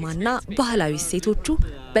ዋዜማና ባህላዊ እሴቶቹ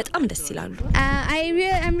በጣም ደስ ይላሉ።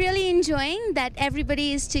 I'm really enjoying that everybody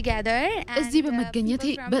is together. እዚህ በመገኘቴ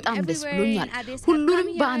በጣም ደስ ብሎኛል። ሁሉንም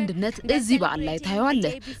በአንድነት እዚህ በዓል ላይ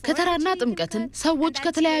ታዩዋለህ። ከተራና ጥምቀትን ሰዎች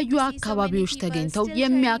ከተለያዩ አካባቢዎች ተገኝተው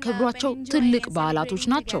የሚያከብሯቸው ትልቅ በዓላቶች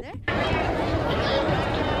ናቸው።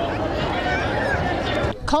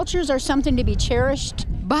 Cultures are something to be cherished.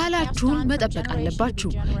 ባህላችሁን መጠበቅ አለባችሁ።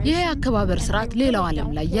 ይሄ አከባበር ስርዓት ሌላው ዓለም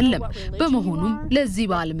ላይ የለም። በመሆኑም ለዚህ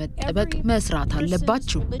በዓል መጠበቅ መስራት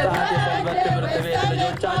አለባችሁ።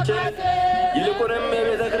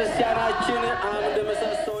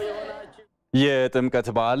 የጥምቀት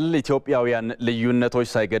በዓል ኢትዮጵያውያን ልዩነቶች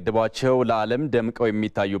ሳይገድቧቸው ለዓለም ደምቀው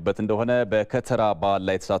የሚታዩበት እንደሆነ በከተራ በዓል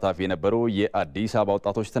ላይ ተሳታፊ የነበሩ የአዲስ አበባ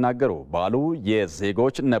ወጣቶች ተናገሩ። በዓሉ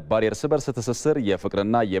የዜጎች ነባር የእርስ በርስ ትስስር፣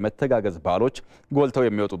 የፍቅርና የመተጋገዝ ባህሎች ጎልተው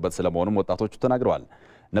የሚወጡበት ስለመሆኑም ወጣቶቹ ተናግረዋል።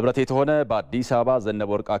 ንብረት የተሆነ በአዲስ አበባ ዘነበ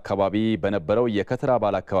ወርቅ አካባቢ በነበረው የከተራ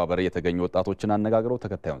በዓል አከባበር የተገኙ ወጣቶችን አነጋግረው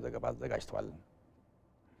ተከታዩን ዘገባ አዘጋጅቷል።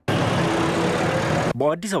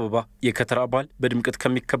 በአዲስ አበባ የከተራ በዓል በድምቀት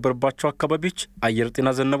ከሚከበርባቸው አካባቢዎች አየር ጤና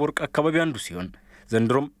ዘነበ ወርቅ አካባቢ አንዱ ሲሆን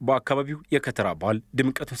ዘንድሮም በአካባቢው የከተራ በዓል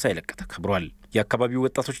ድምቀቱን ሳይለቅ ተከብሯል። የአካባቢው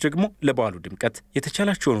ወጣቶች ደግሞ ለበዓሉ ድምቀት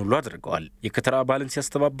የተቻላቸውን ሁሉ አድርገዋል። የከተራ በዓልን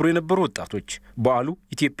ሲያስተባብሩ የነበሩ ወጣቶች በዓሉ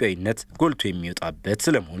ኢትዮጵያዊነት ጎልቶ የሚወጣበት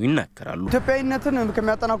ስለመሆኑ ይናገራሉ። ኢትዮጵያዊነትን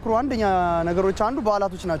ከሚያጠናክሩ አንደኛ ነገሮች አንዱ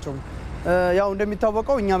በዓላቶች ናቸው። ያው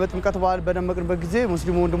እንደሚታወቀው እኛ በጥምቀት በዓል በደመቅንበት ጊዜ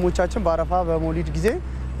ሙስሊም ወንድሞቻችን በአረፋ በመውሊድ ጊዜ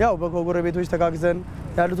ያው በጎረቤቶች ተጋግዘን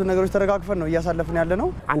ያሉትን ነገሮች ተረጋግፈን ነው እያሳለፍን ያለ ነው።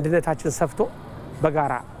 አንድነታችን ሰፍቶ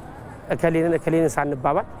በጋራ እከሌን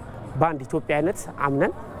ሳንባባል በአንድ ኢትዮጵያዊነት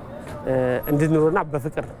አምነን እንድንኖርና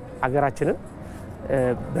በፍቅር ሀገራችንን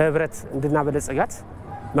በህብረት እንድናበለጽጋት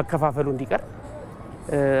መከፋፈሉ እንዲቀር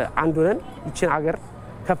አንድ ሆነን ይችን ሀገር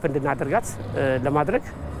ከፍ እንድናደርጋት ለማድረግ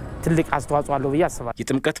ትልቅ አስተዋጽኦ አለው ብዬ አስባለሁ።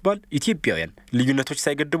 የጥምቀት በዓል ኢትዮጵያውያን ልዩነቶች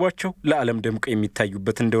ሳይገድቧቸው ለዓለም ደምቀው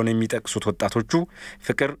የሚታዩበት እንደሆነ የሚጠቅሱት ወጣቶቹ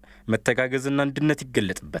ፍቅር፣ መተጋገዝና አንድነት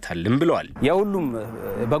ይገለጥበታልም ብለዋል። የሁሉም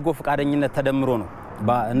በጎ ፈቃደኝነት ተደምሮ ነው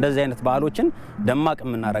እንደዚህ አይነት በዓሎችን ደማቅ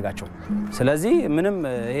የምናደርጋቸው። ስለዚህ ምንም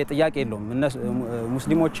ይሄ ጥያቄ የለውም።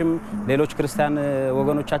 ሙስሊሞችም ሌሎች ክርስቲያን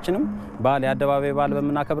ወገኖቻችንም በዓል የአደባባይ በዓል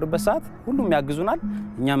በመናከብርበት ሰዓት ሁሉም ያግዙናል፣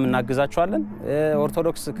 እኛም እናግዛቸዋለን።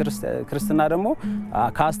 ኦርቶዶክስ ክርስትና ደግሞ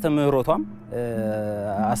ከአስተምህሮቷም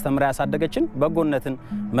አስተምራ ያሳደገችን በጎነትን፣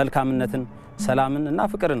 መልካምነትን፣ ሰላምን እና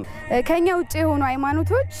ፍቅርን ነው። ከኛ ውጪ የሆኑ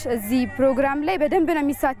ሃይማኖቶች እዚህ ፕሮግራም ላይ በደንብ ነው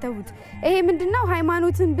የሚሳተፉት። ይሄ ምንድነው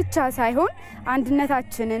ሃይማኖትን ብቻ ሳይሆን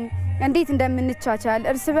አንድነታችንን እንዴት እንደምንቻቻል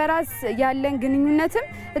እርስ በራስ ያለን ግንኙነትም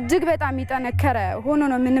እጅግ በጣም ይጠነከረ ሆኖ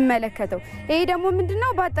ነው የምንመለከተው። ይሄ ደግሞ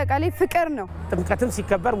ምንድነው በአጠቃላይ ፍቅር ነው። ጥምቀትም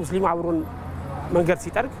ሲከበር ሙስሊሙ አብሮን መንገድ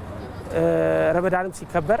ሲጠርግ፣ ረመዳንም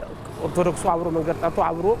ሲከበር ኦርቶዶክሱ አብሮ መንገድ ጠርቶ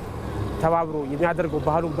አብሮ ተባብሮ የሚያደርገው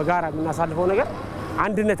ባህሉን በጋራ የምናሳልፈው ነገር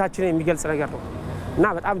አንድነታችንን የሚገልጽ ነገር ነው እና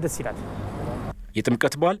በጣም ደስ ይላል።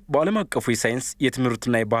 የጥምቀት በዓል በዓለም አቀፉ የሳይንስ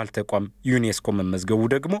የትምህርትና የባህል ተቋም ዩኔስኮ መመዝገቡ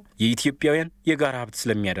ደግሞ የኢትዮጵያውያን የጋራ ሀብት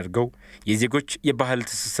ስለሚያደርገው የዜጎች የባህል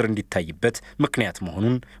ትስስር እንዲታይበት ምክንያት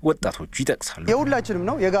መሆኑን ወጣቶቹ ይጠቅሳሉ። የሁላችንም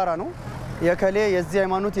ነው፣ የጋራ ነው። የከሌ የዚህ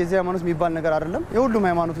ሃይማኖት የሚባል ነገር አይደለም። የሁሉም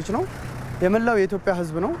ሃይማኖቶች ነው። የመላው የኢትዮጵያ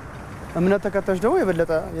ሕዝብ ነው። እምነት ተከታዮች ደግሞ የበለጠ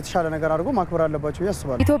የተሻለ ነገር አድርጎ ማክበር አለባቸው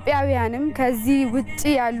ያስባሉ። ኢትዮጵያውያንም ከዚህ ውጪ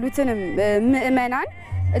ያሉትንም ምእመናን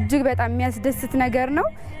እጅግ በጣም የሚያስደስት ነገር ነው።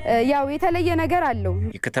 ያው የተለየ ነገር አለው።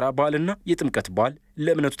 የከተራ በዓልና የጥምቀት በዓል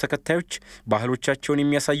ለእምነቱ ተከታዮች ባህሎቻቸውን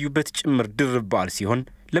የሚያሳዩበት ጭምር ድርብ በዓል ሲሆን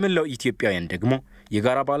ለመላው ኢትዮጵያውያን ደግሞ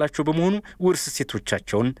የጋራ በዓላቸው በመሆኑ ውርስ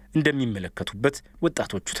ሴቶቻቸውን እንደሚመለከቱበት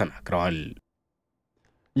ወጣቶቹ ተናግረዋል።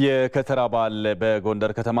 የከተራ በዓል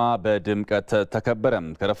በጎንደር ከተማ በድምቀት ተከበረ።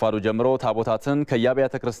 ከረፋዱ ጀምሮ ታቦታትን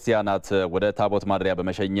ከየአብያተ ክርስቲያናት ወደ ታቦት ማደሪያ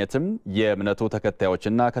በመሸኘትም የእምነቱ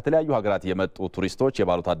ተከታዮችና ከተለያዩ ሀገራት የመጡ ቱሪስቶች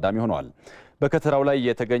የበዓሉ ታዳሚ ሆነዋል። በከተራው ላይ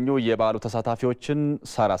የተገኙ የበዓሉ ተሳታፊዎችን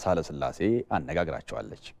ሳራ ሳለስላሴ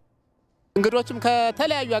አነጋግራቸዋለች። እንግዶችም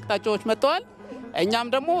ከተለያዩ አቅጣጫዎች መጥተዋል። እኛም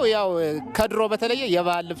ደግሞ ያው ከድሮ በተለየ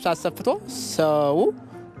የበዓል ልብስ አሰፍቶ ሰው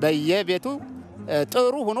በየቤቱ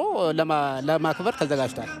ጥሩ ሆኖ ለማክበር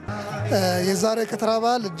ተዘጋጅቷል። የዛሬ ከተራ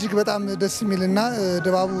በዓል እጅግ በጣም ደስ የሚልና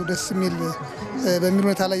ድባቡ ደስ የሚል በሚል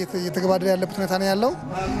ሁኔታ ላይ የተገባደደ ያለበት ሁኔታ ነው ያለው።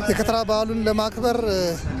 የከተራ በዓሉን ለማክበር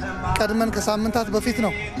ቀድመን ከሳምንታት በፊት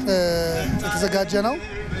ነው የተዘጋጀ ነው።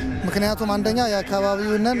 ምክንያቱም አንደኛ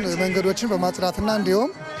የአካባቢውን መንገዶችን በማጽዳትና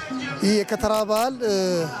እንዲሁም ይህ የከተራ በዓል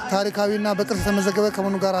ታሪካዊና በቅርስ የተመዘገበ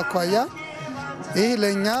ከመሆኑ ጋር አኳያ ይህ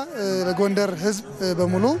ለእኛ ለጎንደር ሕዝብ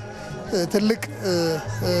በሙሉ ትልቅ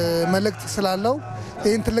መልእክት ስላለው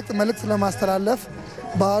ይህን ትልቅ መልእክት ለማስተላለፍ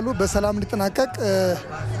በዓሉ በሰላም እንዲጠናቀቅ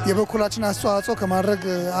የበኩላችን አስተዋጽኦ ከማድረግ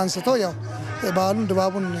አንስቶ ያው በዓሉን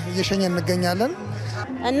ድባቡን እየሸኘ እንገኛለን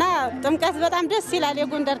እና ጥምቀት በጣም ደስ ይላል።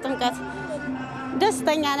 የጎንደር ጥምቀት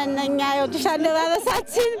ደስተኛ ነን እኛ። የወድሻ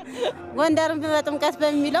አለባበሳችን ጎንደርን በጥምቀት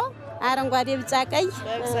በሚለው አረንጓዴ፣ ቢጫ፣ ቀይ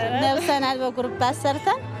ለብሰናል በጉርባ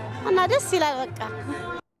ሰርተን እና ደስ ይላል በቃ።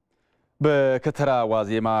 በከተራ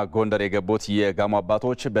ዋዜማ ጎንደር የገቡት የጋሞ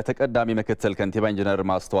አባቶች በተቀዳሚ ምክትል ከንቲባ ኢንጂነር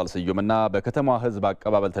ማስተዋል ስዩምና በከተማዋ ሕዝብ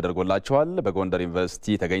አቀባበል ተደርጎላቸዋል። በጎንደር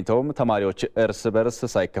ዩኒቨርሲቲ ተገኝተውም ተማሪዎች እርስ በርስ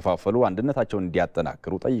ሳይከፋፈሉ አንድነታቸውን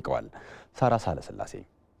እንዲያጠናክሩ ጠይቀዋል። ሳራ ሳለስላሴ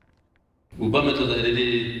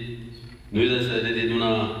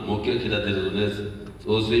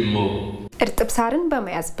እርጥብ ሳርን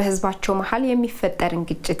በመያዝ በህዝባቸው መሃል የሚፈጠርን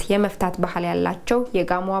ግጭት የመፍታት ባህል ያላቸው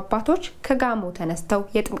የጋሞ አባቶች ከጋሞ ተነስተው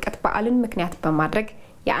የጥምቀት በዓልን ምክንያት በማድረግ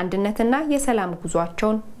የአንድነትና የሰላም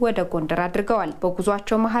ጉዟቸውን ወደ ጎንደር አድርገዋል።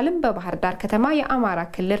 በጉዟቸው መሃልም በባህር ዳር ከተማ የአማራ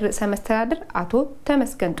ክልል ርዕሰ መስተዳድር አቶ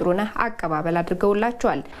ተመስገን ጥሩነህ አቀባበል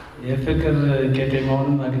አድርገውላቸዋል። የፍቅር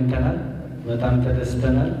ቄጤማውን አግኝተናል። በጣም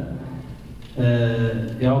ተደስተናል።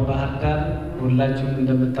 ያው ባህር ዳር ሁላችሁም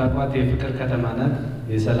እንደምታውቋት የፍቅር ከተማ ናት፣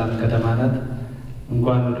 የሰላም ከተማ ናት።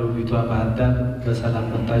 እንኳን ወደ ውቢቷ ባህር ዳር በሰላም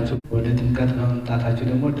መጣችሁ። ወደ ጥምቀት በመምጣታችሁ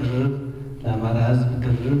ደግሞ ድርብ ለአማራ ሕዝብ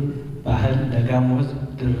ድርብ ባህል፣ ለጋሞ ሕዝብ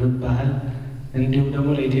ድርብ ባህል፣ እንዲሁም ደግሞ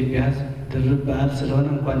ለኢትዮጵያ ሕዝብ ድርብ ባህል ስለሆነ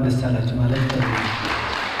እንኳን ደስ አላችሁ ማለት ነው።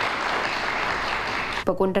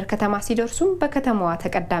 በጎንደር ከተማ ሲደርሱም በከተማዋ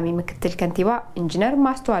ተቀዳሚ ምክትል ከንቲባ ኢንጂነር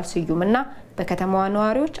ማስተዋል ስዩምና በከተማዋ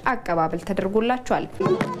ነዋሪዎች አቀባበል ተደርጎላቸዋል።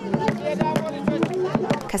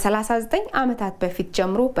 ከ39 ዓመታት በፊት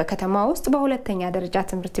ጀምሮ በከተማ ውስጥ በሁለተኛ ደረጃ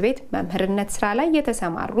ትምህርት ቤት መምህርነት ስራ ላይ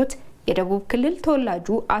የተሰማሩት የደቡብ ክልል ተወላጁ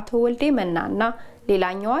አቶ ወልዴ መናና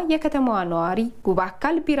ሌላኛዋ የከተማዋ ነዋሪ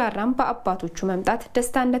ጉባካል ቢራራም በአባቶቹ መምጣት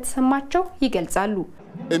ደስታ እንደተሰማቸው ይገልጻሉ።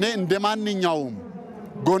 እኔ እንደማንኛውም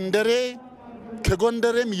ጎንደሬ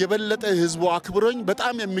ከጎንደርም የበለጠ ህዝቡ አክብሮኝ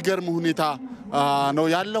በጣም የሚገርም ሁኔታ ነው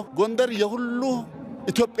ያለው። ጎንደር የሁሉ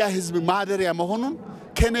ኢትዮጵያ ህዝብ ማደሪያ መሆኑን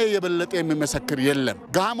ከኔ የበለጠ የሚመሰክር የለም።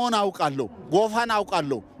 ጋሞን አውቃለሁ፣ ጎፋን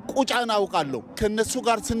አውቃለሁ፣ ቁጫን አውቃለሁ። ከነሱ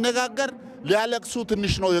ጋር ሲነጋገር ሊያለቅሱ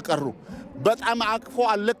ትንሽ ነው የቀሩ። በጣም አቅፎ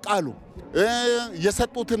አለቃሉ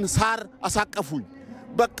የሰጡትን ሳር አሳቀፉኝ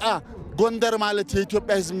በቃ ጎንደር ማለት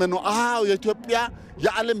የኢትዮጵያ ህዝብ ነው አዎ የኢትዮጵያ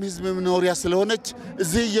የዓለም ህዝብ መኖሪያ ስለሆነች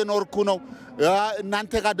እዚህ እየኖርኩ ነው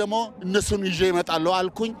እናንተ ጋር ደግሞ እነሱን ይዤ እመጣለሁ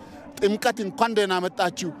አልኩኝ ጥምቀት እንኳን ደህና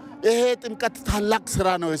መጣችሁ ይሄ ጥምቀት ታላቅ ስራ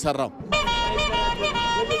ነው የሰራው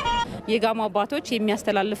የጋሞ አባቶች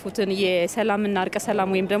የሚያስተላልፉትን የሰላምና እርቀ ሰላም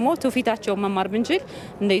ወይም ደግሞ ትውፊታቸው መማር ብንችል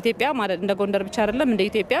እንደ ኢትዮጵያ ማለት እንደ ጎንደር ብቻ አይደለም እንደ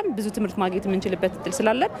ኢትዮጵያ ብዙ ትምህርት ማግኘት የምንችልበት እድል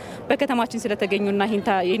ስላለን በከተማችን ስለተገኙና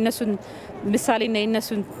የነሱን ምሳሌና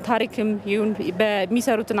የነሱን ታሪክም ይሁን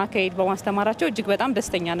በሚሰሩትን አካሄድ በማስተማራቸው እጅግ በጣም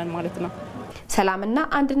ደስተኛ ነን ማለት ነው ሰላምና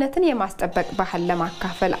አንድነትን የማስጠበቅ ባህል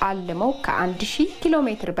ለማካፈል አልመው ከ1000 ኪሎ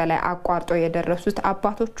ሜትር በላይ አቋርጦ የደረሱት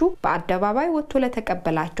አባቶቹ በአደባባይ ወጥቶ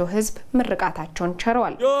ለተቀበላቸው ህዝብ ምርቃታቸውን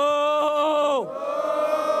ቸረዋል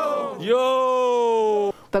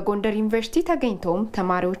በጎንደር ዩኒቨርሲቲ ተገኝተውም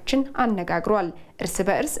ተማሪዎችን አነጋግሯል እርስ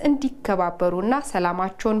በእርስ እንዲከባበሩና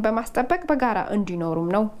ሰላማቸውን በማስጠበቅ በጋራ እንዲኖሩም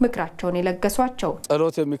ነው ምክራቸውን የለገሷቸው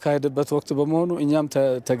ጸሎት የሚካሄድበት ወቅት በመሆኑ እኛም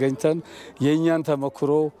ተገኝተን የኛን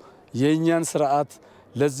ተመክሮ የኛን ስርዓት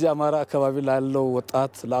ለዚህ አማራ አካባቢ ላለው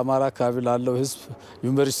ወጣት ለአማራ አካባቢ ላለው ህዝብ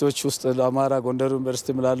ዩኒቨርሲቲዎች ውስጥ ለአማራ ጎንደር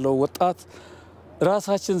ዩኒቨርሲቲ ላለው ወጣት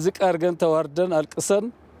ራሳችን ዝቅ አድርገን ተዋርደን አልቅሰን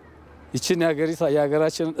ይችን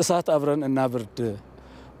ያገራችንን እሳት አብረን እናብርድ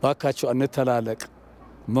ባካችሁ አንተላለቅ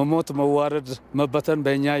መሞት መዋረድ መበተን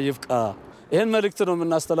በእኛ ይብቃ ይሄን መልእክት ነው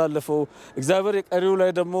የምናስተላልፈው እግዚአብሔር የቀሪው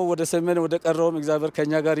ላይ ደግሞ ወደ ሰሜን ወደ ቀረውም እግዚአብሔር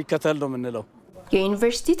ከኛ ጋር ይከተል ነው የምንለው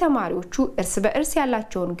የዩኒቨርሲቲ ተማሪዎቹ እርስ በእርስ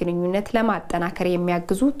ያላቸውን ግንኙነት ለማጠናከር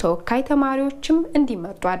የሚያግዙ ተወካይ ተማሪዎችም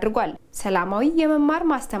እንዲመጡ አድርጓል ሰላማዊ የመማር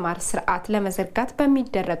ማስተማር ስርዓት ለመዘርጋት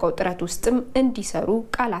በሚደረገው ጥረት ውስጥም እንዲሰሩ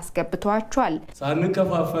ቃል አስገብተዋቸዋል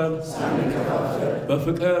ሳንከፋፈል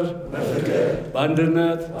በፍቅር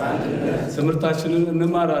በአንድነት ትምህርታችንን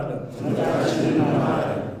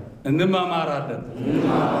እንማማራለን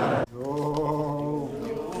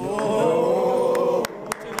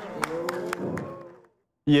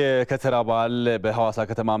የከተራ በዓል በሐዋሳ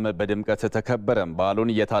ከተማም በድምቀት ተከበረ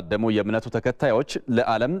በዓሉን እየታደሙ የእምነቱ ተከታዮች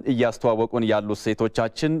ለዓለም እያስተዋወቁን ያሉ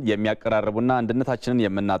ሴቶቻችን የሚያቀራርቡና አንድነታችንን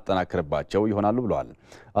የምናጠናክርባቸው ይሆናሉ ብለዋል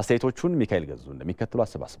አስተያየቶቹን ሚካኤል ገዙ እንደሚከተሉ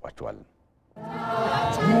አሰባስባቸዋል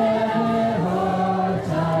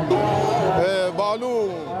በዓሉ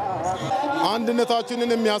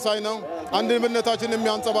አንድነታችንን የሚያሳይ ነው አንድነታችንን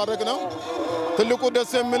የሚያንጸባርቅ ነው ትልቁ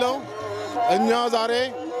ደስ የሚለው እኛ ዛሬ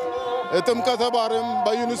ጥምቀተ ባህርም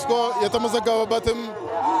በዩኔስኮ የተመዘገበበትም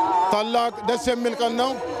ታላቅ ደስ የሚል ቀን ነው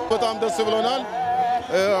በጣም ደስ ብሎናል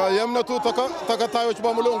የእምነቱ ተከታዮች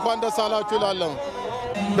በሙሉ እንኳን ደስ አላችሁ ይላል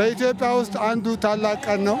በኢትዮጵያ ውስጥ አንዱ ታላቅ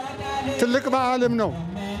ቀን ነው ትልቅ በዓልም ነው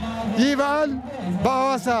ይህ በዓል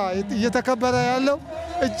በሐዋሳ እየተከበረ ያለው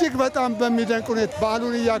እጅግ በጣም በሚደንቅ ሁኔታ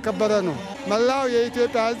በዓሉን እያከበረ ነው መላው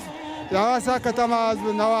የኢትዮጵያ ህዝብ የሐዋሳ ከተማ ህዝብ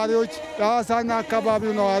ነዋሪዎች የሐዋሳና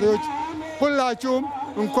አካባቢው ነዋሪዎች ሁላችሁም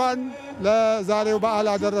እንኳን ለዛሬው በዓል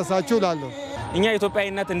አደረሳችሁ ላለው እኛ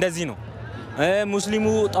ኢትዮጵያዊነት እንደዚህ ነው ሙስሊሙ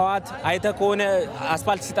ጧት አይተ ከሆነ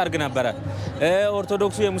አስፋልት ሲጠርግ ነበር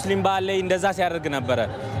ኦርቶዶክሱ የሙስሊም በዓል ላይ እንደዛ ሲያደርግ ነበር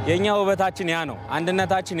የኛ ውበታችን ያ ነው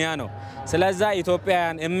አንድነታችን ያ ነው ስለዛ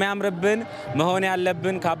ኢትዮጵያውያን የሚያምርብን መሆን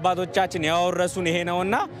ያለብን ከአባቶቻችን ያወረሱን ይሄ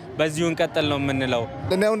ነውና በዚሁ እንቀጥል ነው የምንለው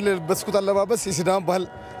እኔ አሁን ለበስኩት አለባበስ የሲዳም ባህል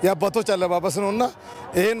የአባቶች አለባበስ ነውና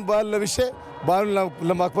ይሄን ባህል ለብሼ ባህሉን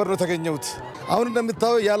ለማክበር ነው ተገኘሁት አሁን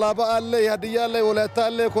እንደምታው ያላባ አለ ያድያ አለ ወላይታ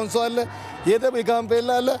አለ ኮንሶ አለ የደቡብ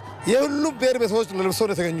ጋምቤላ አለ የሁሉም ብሔር ብሔረሰቦች ለብሰው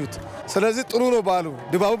ነው የተገኙት ስለዚህ ጥሩ ነው ባህሉ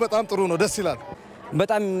ድባቡ በጣም ጥሩ ነው ደስ ይላል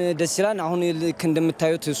በጣም ደስ ይላል አሁን ልክ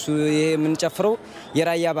እንደምታዩት እሱ ይሄ የምንጨፍረው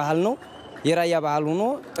የራያ ባህል ነው የራያ ባህል ሆኖ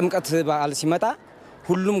ጥምቀት በዓል ሲመጣ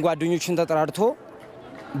ሁሉም ጓደኞችን ተጠራርቶ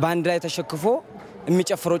ባንድ ላይ ተሸክፎ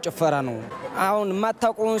የሚጨፍረው ጭፈራ ነው አሁን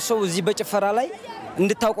ማታውቀው ሰው እዚህ በጭፈራ ላይ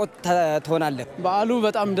እንድታውቀው ተሆናለህ በዓሉ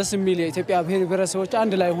በጣም ደስ የሚል የኢትዮጵያ ብሔር ብሔረሰቦች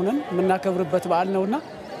አንድ ላይ ሆነን የምናከብርበት በዓል ነውና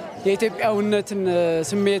የኢትዮጵያዊነትን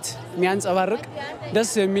ስሜት የሚያንጸባርቅ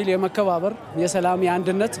ደስ የሚል የመከባበር የሰላም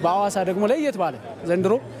የአንድነት በሐዋሳ ደግሞ ለየት ባለ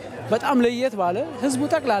ዘንድሮ በጣም ለየት ባለ ህዝቡ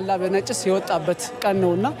ጠቅላላ በነጭስ የወጣበት ቀን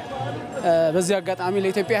ነውና በዚህ አጋጣሚ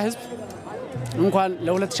ለኢትዮጵያ ህዝብ እንኳን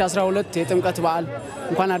ለ2012 የጥምቀት በዓል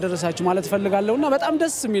እንኳን አደረሳችሁ ማለት ፈልጋለሁና በጣም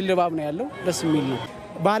ደስ የሚል ድባብ ነው ያለው ደስ የሚል ነው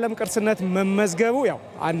በዓለም ቅርስነት መመዝገቡ ያው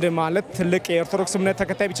አንድ ማለት ትልቅ የኦርቶዶክስ እምነት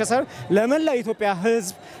ተከታይ ብቻ ሳይሆን ለመላው የኢትዮጵያ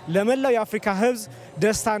ህዝብ ለመላው የአፍሪካ ህዝብ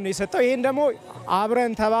ደስታን ነው የሰጠው ይሄን ደግሞ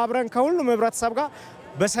አብረን ተባብረን ከሁሉም ህብረተሰብ ጋር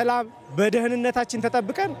በሰላም በደህንነታችን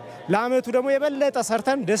ተጠብቀን ለአመቱ ደግሞ የበለጠ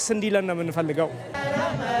ሰርተን ደስ እንዲለን ነው የምንፈልገው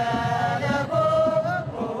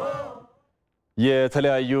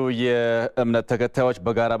የተለያዩ የእምነት ተከታዮች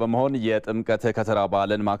በጋራ በመሆን የጥምቀት ከተራ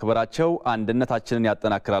በዓልን ማክበራቸው አንድነታችንን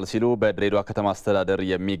ያጠናክራል ሲሉ በድሬዳዋ ከተማ አስተዳደር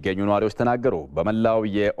የሚገኙ ነዋሪዎች ተናገሩ። በመላው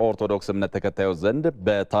የኦርቶዶክስ እምነት ተከታዮች ዘንድ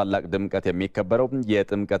በታላቅ ድምቀት የሚከበረው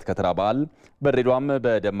የጥምቀት ከተራ በዓል በድሬዳዋም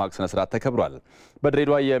በደማቅ ስነ ስርዓት ተከብሯል።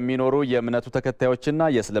 በድሬዳዋ የሚኖሩ የእምነቱ ተከታዮችና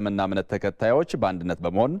የእስልምና እምነት ተከታዮች በአንድነት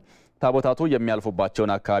በመሆን ታቦታቱ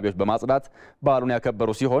የሚያልፉባቸውን አካባቢዎች በማጽዳት በዓሉን ያከበሩ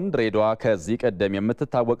ሲሆን ድሬዳዋ ከዚህ ቀደም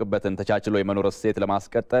የምትታወቅበትን ተቻችሎ የመኖር እሴት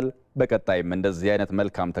ለማስቀጠል በቀጣይም እንደዚህ አይነት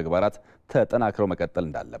መልካም ተግባራት ተጠናክረው መቀጠል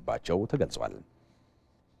እንዳለባቸው ተገልጿል።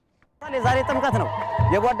 ዛሬ ጥምቀት ነው።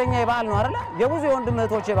 የጓደኛዬ በዓል ነው አይደል? የብዙ የወንድም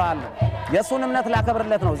እህቶቼ በዓል ነው። የሱን እምነት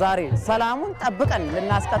ላከብርለት ነው። ዛሬ ሰላሙን ጠብቀን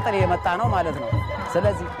ልናስቀጥል የመጣ ነው ማለት ነው።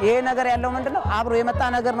 ስለዚህ ይሄ ነገር ያለው ምንድነው? አብሮ የመጣ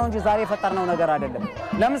ነገር ነው እንጂ ዛሬ የፈጠርነው ነገር አይደለም።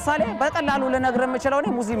 ለምሳሌ በቀላሉ ልነግር የምችለው እኔ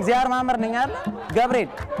ሙስሊም ዚያር ማመር ነኝ አይደል? ገብርኤል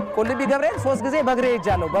ቁልቢ ገብርኤል 3 ጊዜ በእግሬ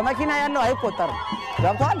ሄጃለሁ። በመኪና ያለው አይቆጠርም።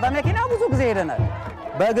 ገብቷል? በመኪና ብዙ ጊዜ ሄደናል።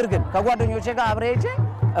 በእግር ግን ከጓደኞቼ ጋር አብሬ ሄጄ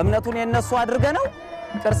እምነቱን የነሱ አድርገ ነው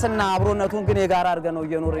ቅርስና አብሮነቱን ግን የጋራ አድርገን ነው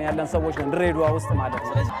እየኖርን ያለን ሰዎች ነን ድሬዳዋ ውስጥ ማለት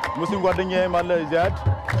ነው። ሙስሊም ጓደኛዬም አለ ዚያድ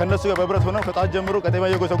ከነሱ ጋር በህብረት ሆነን ከጣት ጀምሮ ቀጤማ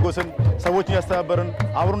እየጎሰጎስን ሰዎችን ያስተባበርን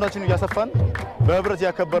አብሮነታችንን እያሰፋን በህብረት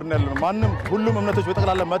ያከበርን ያለን ማንም ሁሉም እምነቶች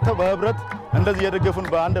በጠቅላላ መጥተው በህብረት እንደዚህ እየደገፉን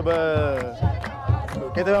በአንድ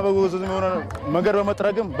ቀጤማ በጎሰጎስን የሆነ መንገድ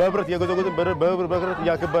በመጥረግም በህብረት እየጎሰጎስን በህብረት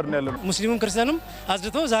ያከበርን ያለን ሙስሊሙም ክርስቲያኑም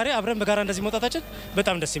አዝድቶ ዛሬ አብረን በጋራ እንደዚህ መውጣታችን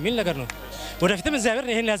በጣም ደስ የሚል ነገር ነው። ወደፊትም እግዚአብሔር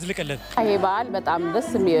ይሄን ያዝልቅልን። ይሄ በዓል በጣም ደስ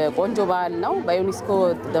ቆንጆ በዓል ነው። በዩኔስኮ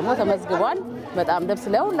ደግሞ ተመዝግቧል። በጣም ደስ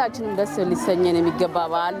ለሁላችንም ደስ ሊሰኘን የሚገባ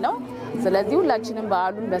በዓል ነው። ስለዚህ ሁላችንም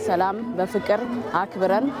በዓሉን በሰላም በፍቅር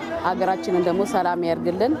አክብረን ሀገራችንን ደግሞ ሰላም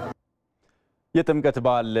ያርግልን። የጥምቀት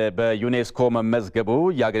በዓል በዩኔስኮ መመዝገቡ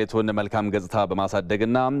የአገሪቱን መልካም ገጽታ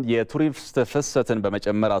በማሳደግና የቱሪስት ፍሰትን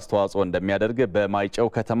በመጨመር አስተዋጽኦ እንደሚያደርግ በማይጨው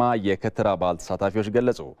ከተማ የከተራ በዓል ተሳታፊዎች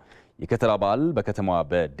ገለጹ። የከተራ በዓል በከተማዋ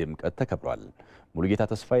በድምቀት ተከብሯል። ሙሉጌታ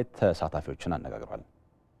ተስፋዬ ተሳታፊዎችን አነጋግሯል።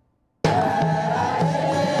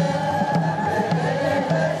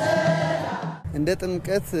 እንደ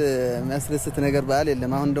ጥምቀት የሚያስደስት ነገር በዓል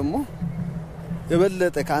የለም። አሁን ደግሞ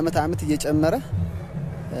የበለጠ ከዓመት ዓመት እየጨመረ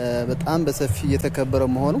በጣም በሰፊ እየተከበረ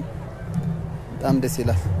መሆኑ በጣም ደስ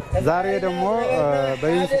ይላል። ዛሬ ደግሞ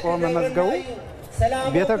በዩኔስኮ መመዝገቡ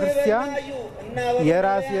ቤተክርስቲያን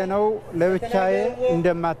የራሴ ነው ለብቻዬ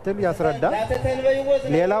እንደማትል ያስረዳል።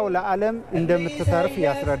 ሌላው ለዓለም እንደምትተርፍ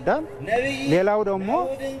ያስረዳል። ሌላው ደግሞ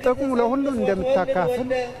ጥቅሙ ለሁሉ እንደምታካፍል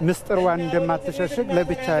ምስጢሯን እንደማትሸሽግ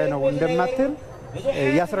ለብቻዬ ነው እንደማትል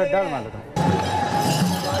ያስረዳል ማለት ነው።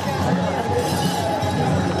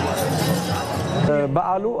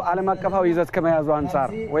 በዓሉ ዓለም አቀፋዊ ይዘት ከመያዙ አንፃር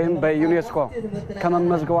ወይም በዩኔስኮ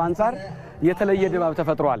ከመመዝገቡ አንፃር የተለየ ድባብ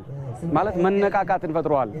ተፈጥሯል ማለት መነቃቃትን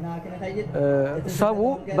ፈጥሯል። ሰው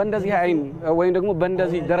በእንደዚህ አይን ወይም ደግሞ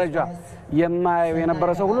በእንደዚህ ደረጃ የማያየው የነበረ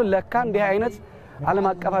ሰው ሁሉ ለካ እንዲህ አይነት ዓለም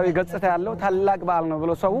አቀፋዊ ገጽታ ያለው ታላቅ በዓል ነው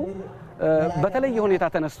ብሎ ሰው በተለየ ሁኔታ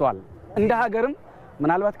ተነስቷል። እንደ ሀገርም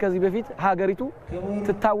ምናልባት ከዚህ በፊት ሀገሪቱ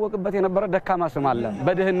ትታወቅበት የነበረ ደካማ ስም አለ።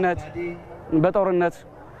 በድህነት፣ በጦርነት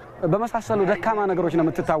በመሳሰሉ ደካማ ነገሮች ነው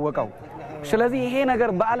የምትታወቀው። ስለዚህ ይሄ ነገር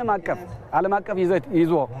በዓለም አቀፍ ይዘት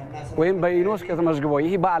ይዞ ወይም በዩኔስኮ ተመዝግቦ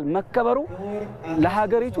ይሄ በዓል መከበሩ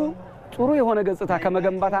ለሀገሪቱ ጥሩ የሆነ ገጽታ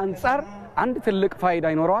ከመገንባት አንፃር አንድ ትልቅ ፋይዳ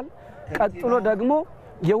ይኖረዋል። ቀጥሎ ደግሞ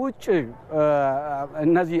የውጭ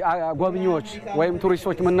እነዚህ ጎብኚዎች ወይም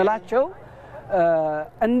ቱሪስቶች ምንላቸው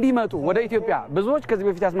እንዲመጡ ወደ ኢትዮጵያ ብዙዎች ከዚህ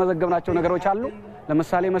በፊት ያስመዘገብናቸው ነገሮች አሉ።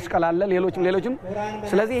 ለምሳሌ መስቀል አለ፣ ሌሎችም።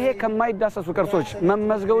 ስለዚህ ይሄ ከማይዳሰሱ ቅርሶች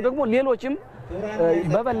መመዝገቡ ደግሞ ሌሎችም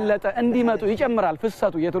በበለጠ እንዲመጡ ይጨምራል።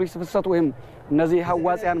 ፍሰቱ የቱሪስት ፍሰቱ ወይም እነዚህ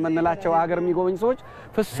ሐዋጽያን ምንላቸው ሀገር የሚጎበኙ ሰዎች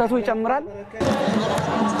ፍሰቱ ይጨምራል።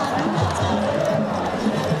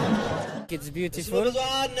 It's beautiful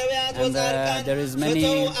and there is many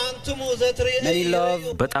love.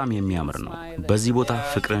 በጣም የሚያምር ነው። በዚህ ቦታ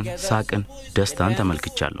ፍቅርን፣ ሳቅን፣ ደስታን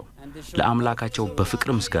ተመልክቻለሁ። ለአምላካቸው በፍቅር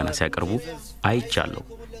ምስጋና ሲያቀርቡ አይቻለሁ።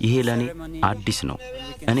 ይሄ ለኔ አዲስ ነው።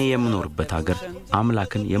 እኔ የምኖርበት ሀገር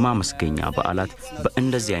አምላክን የማመስገኛ በዓላት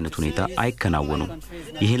በእንደዚህ አይነት ሁኔታ አይከናወኑም።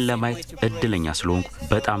 ይህን ለማየት እድለኛ ስለሆንኩ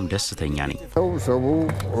በጣም ደስተኛ ነኝ። ሰው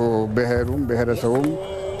ብሔሩም ብሔረሰቡም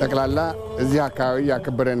ጠቅላላ እዚህ አካባቢ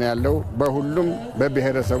ያከበረን ያለው በሁሉም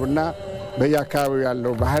በብሔረሰቡና በየአካባቢው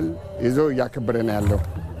ያለው ባህል ይዞ ያከበረን ያለው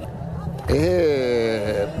ይሄ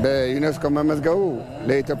በዩኔስኮ መመዝገቡ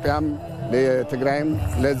ለኢትዮጵያም ለትግራይም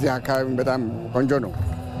ለዚህ አካባቢ በጣም ቆንጆ ነው።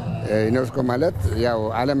 ዩኔስኮ ማለት ያው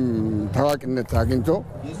ዓለም ታዋቂነት አግኝቶ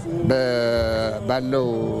ባለው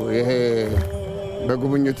ይሄ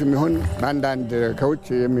በጉብኝቱም ይሁን በአንዳንድ ከውጭ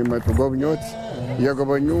የሚመጡ ጎብኚዎች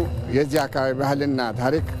የጎበኙ የዚህ አካባቢ ባህልና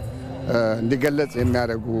ታሪክ እንዲገለጽ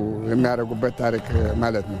የሚያደርጉበት ታሪክ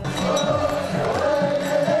ማለት ነው።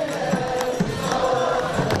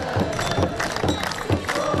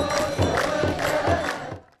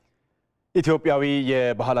 ኢትዮጵያዊ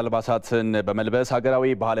የባህል አልባሳትን በመልበስ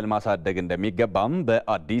ሀገራዊ ባህልን ማሳደግ እንደሚገባም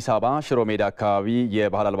በአዲስ አበባ ሽሮ ሜዳ አካባቢ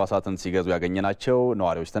የባህል አልባሳትን ሲገዙ ያገኘናቸው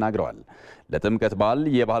ነዋሪዎች ተናግረዋል። ለጥምቀት በዓል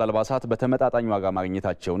የባህል አልባሳት በተመጣጣኝ ዋጋ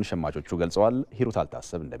ማግኘታቸውን ሸማቾቹ ገልጸዋል። ሂሩት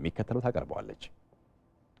አልታሰብ እንደሚከተለው ታቀርበዋለች።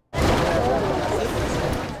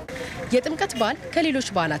 የጥምቀት በዓል ከሌሎች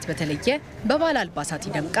በዓላት በተለየ በባህል አልባሳት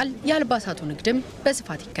ይደምቃል። የአልባሳቱ ንግድም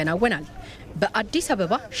በስፋት ይከናወናል። በአዲስ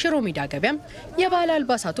አበባ ሽሮ ሜዳ ገበያም የባህል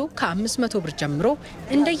አልባሳቱ ከ500 ብር ጀምሮ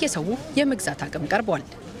እንደየሰው የመግዛት አቅም ቀርቧል።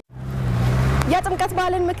 የጥምቀት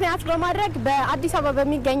በዓልን ምክንያት በማድረግ በአዲስ አበባ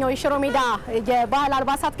በሚገኘው የሽሮ ሜዳ የባህል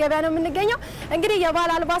አልባሳት ገበያ ነው የምንገኘው። እንግዲህ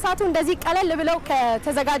የባህል አልባሳቱ እንደዚህ ቀለል ብለው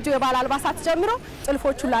ከተዘጋጁ የባህል አልባሳት ጀምሮ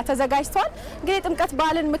ጥልፎቹ ሁላ ተዘጋጅተዋል። እንግዲህ የጥምቀት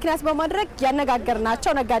በዓልን ምክንያት በማድረግ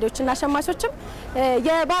ያነጋገርናቸው ነጋዴዎችና ሸማቾችም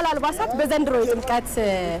የባህል አልባሳት በዘንድሮ የጥምቀት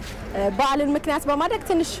በዓልን ምክንያት በማድረግ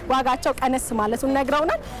ትንሽ ዋጋቸው ቀነስ ማለቱን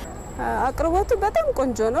ነግረውናል። አቅርቦቱ በጣም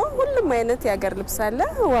ቆንጆ ነው። ሁሉም አይነት ያገር ልብስ አለ።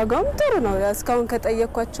 ዋጋውም ጥሩ ነው። እስካሁን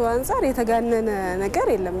ከጠየኳቸው አንፃር የተጋነነ ነገር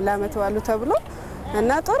የለም ለዓመት በዓሉ ተብሎ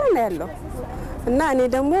እና ጥሩ ነው ያለው እና እኔ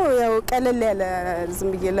ደግሞ ያው ቀለል ያለ ዝም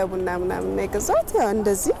ብዬ ለቡና ምናምን የገዛሁት ያው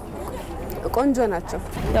እንደዚህ ቆንጆ ናቸው።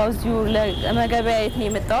 ያው እዚሁ ለመገበያየት ነው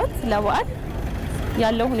የመጣሁት ለበዓል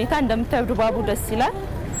ያለው ሁኔታ እንደምታዩ ድባቡ ደስ ይላል።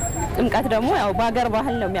 ጥምቀት ደግሞ ያው በአገር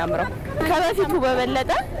ባህል ነው የሚያምረው። ከበፊቱ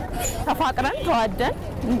በበለጠ ተፋቅረን ተዋደን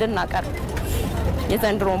እንድናቀርብ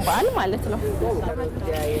የዘንድሮን በዓል ማለት ነው።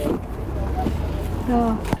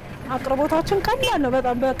 አቅርቦታችን ቀላል ነው።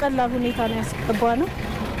 በጣም በቀላል ሁኔታ ነው ያስገባነው።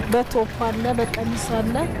 በቶፕ አለ፣ በቀሚስ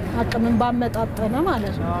አለ፣ አቅምን ባመጣጠነ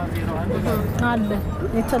ማለት ነው አለ።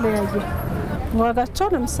 የተለያየ ዋጋቸው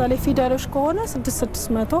ለምሳሌ ፊደሎች ከሆነ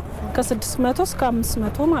 600 ከ600 እስከ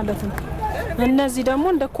 500 ማለት ነው። እነዚህ ደግሞ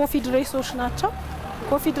እንደ ኮፊ ድሬሶች ናቸው።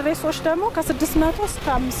 ኮፊ ድሬሶች ደግሞ ከ600 እስከ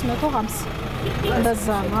 550 እንደዛ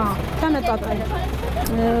ነው። ተመጣጣኝ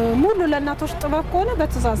ሙሉ ለእናቶች ጥበብ ከሆነ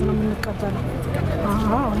በትዕዛዝ ነው የምንቀበለው።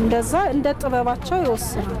 እንደዛ እንደ ጥበባቸው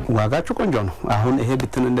ይወስናል። ዋጋቸው ቆንጆ ነው። አሁን ይሄ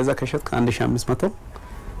ብትን እንደዛ ከሸጥ ከ1500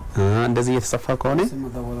 እንደዚህ የተሰፋ ከሆነ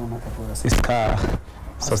እስከ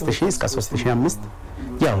 3000 እስከ 3005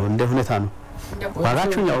 ያው እንደ ሁኔታ ነው።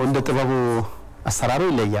 ዋጋቸው ያው እንደ ጥበቡ አሰራሩ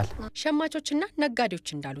ይለያል። ሸማቾችና ነጋዴዎች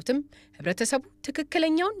እንዳሉትም ህብረተሰቡ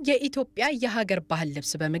ትክክለኛውን የኢትዮጵያ የሀገር ባህል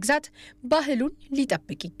ልብስ በመግዛት ባህሉን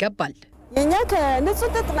ሊጠብቅ ይገባል። የኛ ከንጹህ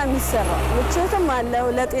ጥጥ ነው የሚሰራው። ምቾትም አለው፣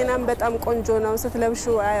 ለጤናም በጣም ቆንጆ ነው። ስትለብሹ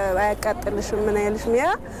አያቃጥልሽም፣ ምን አይልሽም። ያ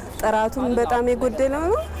ጥራቱም በጣም የጎደለው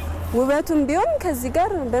ነው። ውበቱም ቢሆን ከዚህ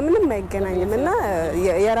ጋር በምንም አይገናኝም እና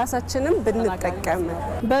የራሳችንም ብንጠቀም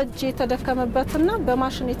በእጅ የተደከመበትና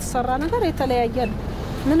በማሽን የተሰራ ነገር የተለያየ ነው።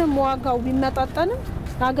 ምንም ዋጋው ቢመጣጠንም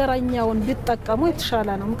ሀገራኛውን ቢጠቀሙ የተሻለ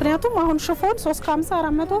ነው። ምክንያቱም አሁን ሽፎን 350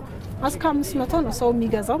 400 እስከ 500 ነው ሰው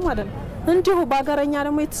የሚገዛው ማለት ነው። እንዲሁ በሀገረኛ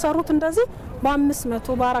ደግሞ የተሰሩት እንደዚህ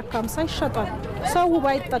በ500 በ450 ይሸጣል። ሰው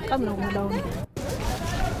ባይጠቀም ነው ማለት ነው።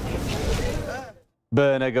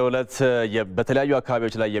 በነገው ዕለት በተለያዩ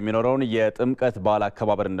አካባቢዎች ላይ የሚኖረውን የጥምቀት በዓል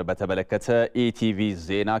አከባበርን በተመለከተ ኢቲቪ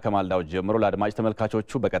ዜና ከማልዳው ጀምሮ ለአድማጭ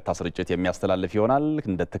ተመልካቾቹ በቀጥታ ስርጭት የሚያስተላልፍ ይሆናል።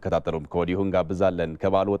 እንደተከታተሉም ከወዲሁ እንጋብዛለን።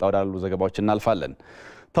 ከበዓሉ ወጣ ወዳሉ ዘገባዎች እናልፋለን።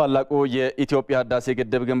 ታላቁ የኢትዮጵያ ህዳሴ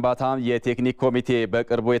ግድብ ግንባታ የቴክኒክ ኮሚቴ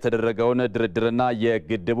በቅርቡ የተደረገውን ድርድርና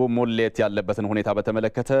የግድቡ ሙሌት ያለበትን ሁኔታ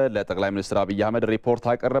በተመለከተ ለጠቅላይ ሚኒስትር አብይ አህመድ ሪፖርት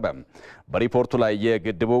አቀረበ። በሪፖርቱ ላይ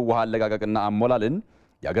የግድቡ ውሃ አለቃቀቅና አሞላልን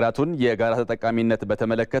የሀገራቱን የጋራ ተጠቃሚነት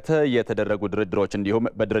በተመለከተ የተደረጉ ድርድሮች እንዲሁም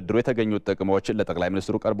በድርድሩ የተገኙ ጥቅሞች ለጠቅላይ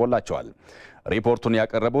ሚኒስትሩ ቀርቦላቸዋል። ሪፖርቱን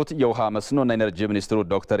ያቀረቡት የውሃ መስኖና ኢነርጂ ሚኒስትሩ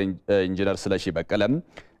ዶክተር ኢንጂነር ስለሺ በቀለም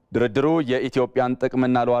ድርድሩ የኢትዮጵያን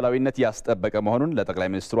ጥቅምና ሉዓላዊነት ያስጠበቀ መሆኑን ለጠቅላይ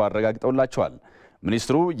ሚኒስትሩ አረጋግጠውላቸዋል።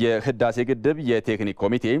 ሚኒስትሩ የህዳሴ ግድብ የቴክኒክ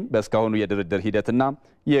ኮሚቴ በእስካሁኑ የድርድር ሂደትና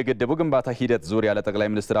የግድቡ ግንባታ ሂደት ዙሪያ ለጠቅላይ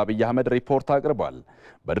ሚኒስትር አብይ አህመድ ሪፖርት አቅርቧል።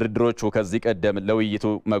 በድርድሮቹ ከዚህ ቀደም ለውይይቱ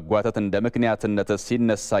መጓተት እንደ ምክንያትነት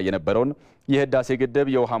ሲነሳ የነበረውን የህዳሴ ግድብ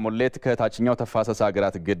የውሃ ሙሌት ከታችኛው ተፋሰስ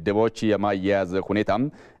ሀገራት ግድቦች የማያያዝ ሁኔታም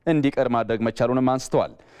እንዲቀር ማድረግ መቻሉንም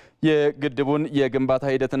አንስተዋል። የግድቡን የግንባታ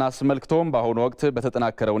ሂደትን አስመልክቶም በአሁኑ ወቅት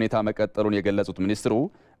በተጠናከረ ሁኔታ መቀጠሉን የገለጹት ሚኒስትሩ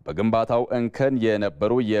በግንባታው እንከን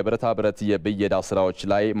የነበሩ የብረታ ብረት የብየዳ ስራዎች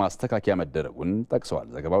ላይ ማስተካከያ መደረጉን ጠቅሰዋል።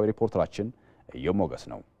 ዘገባው ሪፖርተራችን እዮም ሞገስ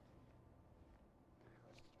ነው።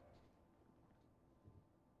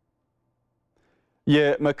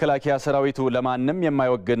 የመከላከያ ሰራዊቱ ለማንም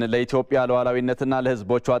የማይወግን ለኢትዮጵያ ሉዓላዊነትና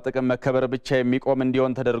ለህዝቦቿ ጥቅም መከበር ብቻ የሚቆም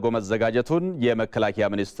እንዲሆን ተደርጎ መዘጋጀቱን የመከላከያ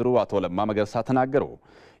ሚኒስትሩ አቶ ለማ መገርሳ ተናገሩ።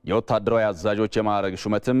 የወታደራዊ አዛዦች የማዕረግ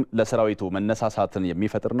ሹመትም ለሰራዊቱ መነሳሳትን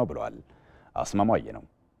የሚፈጥር ነው ብለዋል። አስማማየ ነው።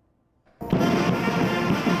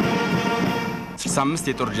 65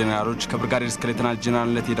 የጦር ጄኔራሎች ከብርጋዴር እስከ ሌተናል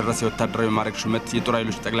ጄኔራልነት የደረሰ ወታደራዊ ማዕረግ ሹመት የጦር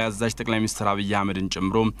ኃይሎች ጠቅላይ አዛዥ ጠቅላይ ሚኒስትር አብይ አህመድን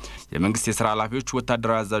ጨምሮ የመንግስት የሥራ ኃላፊዎች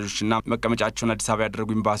ወታደራዊ አዛዦችና መቀመጫቸውን አዲስ አበባ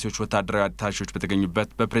ያደረጉ ኤምባሲዎች ወታደራዊ አታሺዎች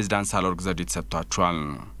በተገኙበት በፕሬዝዳንት ሳህለወርቅ ዘውዴ ተሰጥቷቸዋል።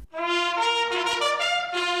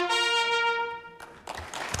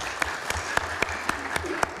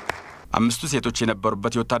 አምስቱ ሴቶች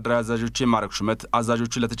የነበሩበት የወታደራዊ አዛዦች የማዕረግ ሹመት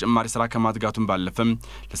አዛዦቹ ለተጨማሪ ስራ ከማትጋቱን ባለፈም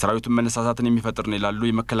ለሰራዊቱ መነሳሳትን የሚፈጥር ነው ይላሉ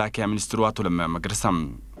የመከላከያ ሚኒስትሩ አቶ ለማ መገርሳ።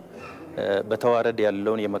 በተዋረድ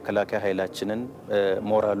ያለውን የመከላከያ ኃይላችንን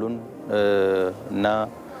ሞራሉን እና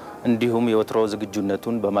እንዲሁም የወትሮ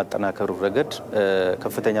ዝግጁነቱን በማጠናከሩ ረገድ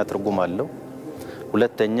ከፍተኛ ትርጉም አለው።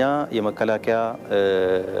 ሁለተኛ የመከላከያ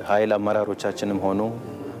ኃይል አመራሮቻችንም ሆኑ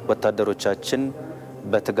ወታደሮቻችን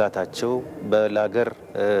በትጋታቸው በላገር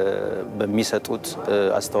በሚሰጡት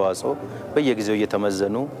አስተዋጽኦ በየጊዜው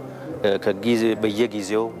እየተመዘኑ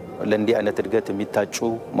በየጊዜው ለእንዲህ አይነት እድገት የሚታጩ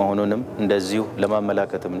መሆኑንም እንደዚሁ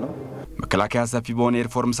ለማመላከትም ነው። መከላከያ ሰፊ በሆነ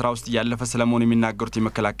የሪፎርም ስራ ውስጥ ያለፈ ስለመሆኑ የሚናገሩት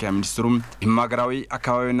የመከላከያ ሚኒስትሩም ሀገራዊ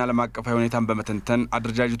አካባቢና ዓለም አቀፋዊ ሁኔታን በመተንተን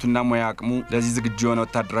አደረጃጀቱና ሙያ አቅሙ ለዚህ ዝግጁ የሆነ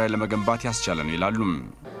ወታደራዊ ለመገንባት ያስቻለ ነው ይላሉ።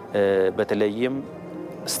 በተለይም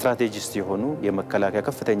ስትራቴጂስት የሆኑ የመከላከያ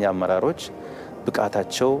ከፍተኛ አመራሮች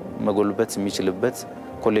ብቃታቸው መጎልበት የሚችልበት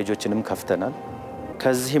ኮሌጆችንም ከፍተናል።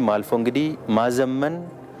 ከዚህም አልፎ እንግዲህ ማዘመን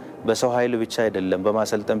በሰው ኃይል ብቻ አይደለም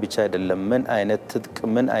በማሰልጠን ብቻ አይደለም ምን አይነት ትጥቅ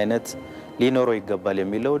ምን አይነት ሊኖረው ይገባል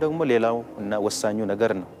የሚለው ደግሞ ሌላው እና ወሳኙ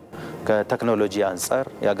ነገር ነው። ከቴክኖሎጂ አንፃር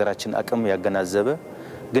የሀገራችን አቅም ያገናዘበ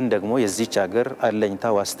ግን ደግሞ የዚህች ሀገር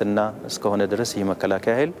አለኝታ ዋስትና እስከሆነ ድረስ ይህ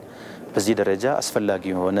መከላከያ ኃይል በዚህ ደረጃ አስፈላጊ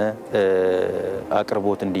የሆነ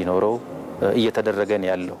አቅርቦት እንዲኖረው እየተደረገ ነው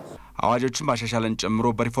ያለው። አዋጆችን ማሻሻልን ጨምሮ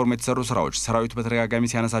በሪፎርም የተሰሩ ስራዎች ሰራዊቱ በተደጋጋሚ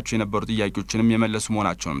ሲያነሳቸው የነበሩ ጥያቄዎችንም የመለሱ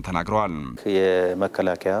መሆናቸውንም ተናግረዋል።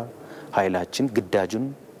 የመከላከያ ኃይላችን ግዳጁን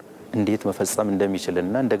እንዴት መፈጸም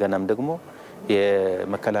እንደሚችልና እንደገናም ደግሞ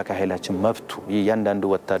የመከላከያ ኃይላችን መብቱ እያንዳንዱ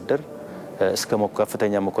ወታደር እስከ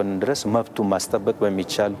ከፍተኛ መኮንን ድረስ መብቱን ማስጠበቅ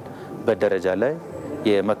በሚቻል በደረጃ ላይ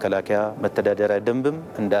የመከላከያ መተዳደሪያ ደንብም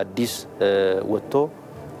እንደ አዲስ ወጥቶ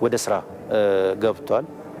ወደ ስራ ገብቷል።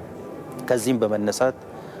 ከዚህም በመነሳት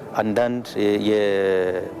አንዳንድ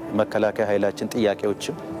የመከላከያ ኃይላችን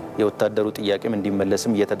ጥያቄዎችም የወታደሩ ጥያቄም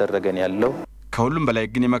እንዲመለስም እየተደረገ ነው ያለው። ከሁሉም በላይ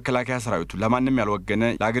ግን የመከላከያ ሰራዊቱ ለማንም ያልወገነ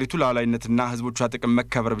ለሀገሪቱ ሉዓላዊነትና ህዝቦቿ ጥቅም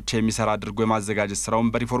መከበር ብቻ የሚሰራ አድርጎ የማዘጋጀት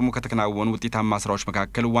ስራውን በሪፎርሙ ከተከናወኑ ውጤታማ ስራዎች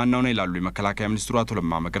መካከል ዋናው ነው ይላሉ የመከላከያ ሚኒስትሩ አቶ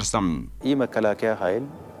ለማ መገርሳ። ይህ መከላከያ ኃይል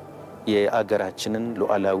የአገራችንን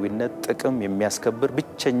ሉዓላዊነት ጥቅም የሚያስከብር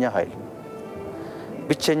ብቸኛ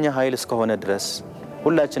ኃይል እስከሆነ ድረስ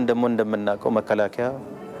ሁላችን ደግሞ እንደምናውቀው መከላከያ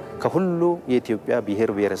ከሁሉ የኢትዮጵያ ብሔር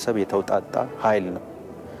ብሔረሰብ የተውጣጣ ኃይል ነው።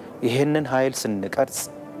 ይሄንን ኃይል ስንቀርጽ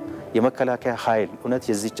የመከላከያ ኃይል እውነት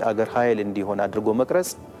የዚች አገር ኃይል እንዲሆን አድርጎ መቅረጽ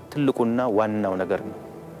ትልቁና ዋናው ነገር ነው።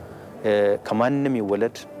 ከማንም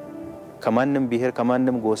ይወለድ ከማንም ብሔር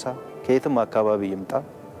ከማንም ጎሳ ከየትም አካባቢ ይምጣ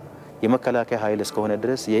የመከላከያ ኃይል እስከሆነ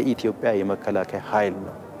ድረስ የኢትዮጵያ የመከላከያ ኃይል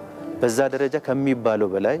ነው። በዛ ደረጃ ከሚባለው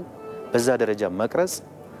በላይ በዛ ደረጃ መቅረጽ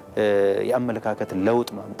የአመለካከት ለውጥ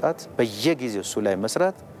ማምጣት በየጊዜው እሱ ላይ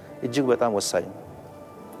መስራት እጅግ በጣም ወሳኝ ነው።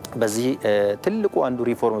 በዚህ ትልቁ አንዱ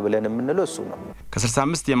ሪፎርም ብለን የምንለው እሱ ነው።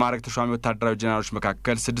 ከ65 የማዕረግ ተሿሚ ወታደራዊ ጄኔራሎች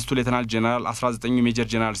መካከል 6ቱ ሌተናል ጄኔራል 19ኙ ሜጀር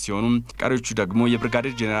ጄኔራል ሲሆኑ ቀሪዎቹ ደግሞ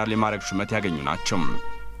የብርጋዴር ጄኔራል የማዕረግ ሹመት ያገኙ ናቸው።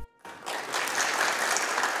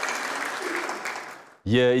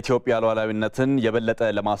 የኢትዮጵያ ሉዓላዊነትን የበለጠ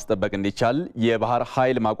ለማስጠበቅ እንዲቻል የባህር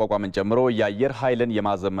ኃይል ማቋቋምን ጨምሮ የአየር ኃይልን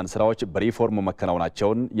የማዘመን ስራዎች በሪፎርሙ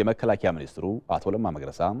መከናወናቸውን የመከላከያ ሚኒስትሩ አቶ ለማ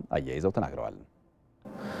መገርሳ አያይዘው ተናግረዋል።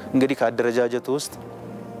 እንግዲህ ከአደረጃጀቱ ውስጥ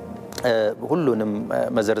ሁሉንም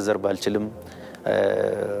መዘርዘር ባልችልም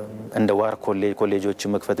እንደ ዋር ኮሌጆች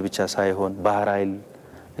መክፈት ብቻ ሳይሆን ባህር ኃይል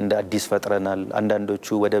እንደ አዲስ ፈጥረናል። አንዳንዶቹ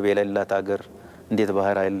ወደብ የሌላት ሀገር እንዴት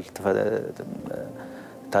ባህር ኃይል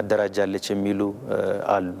ታደራጃለች የሚሉ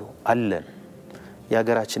አለን።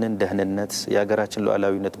 የሀገራችንን ደህንነት የሀገራችን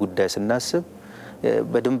ሉዓላዊነት ጉዳይ ስናስብ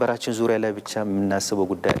በድንበራችን ዙሪያ ላይ ብቻ የምናስበው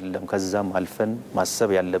ጉዳይ አይደለም። ከዛም አልፈን ማሰብ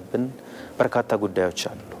ያለብን በርካታ ጉዳዮች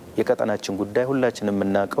አሉ። የቀጠናችን ጉዳይ ሁላችንም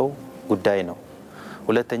የምናውቀው ጉዳይ ነው።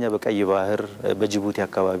 ሁለተኛ በቀይ ባህር በጅቡቲ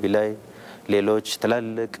አካባቢ ላይ ሌሎች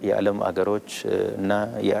ትላልቅ የዓለም አገሮች እና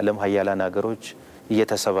የዓለም ሀያላን አገሮች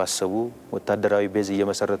እየተሰባሰቡ ወታደራዊ ቤዝ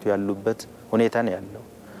እየመሰረቱ ያሉበት ሁኔታ ነው ያለው።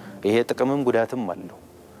 ይሄ ጥቅምም ጉዳትም አለው።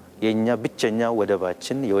 የኛ ብቸኛ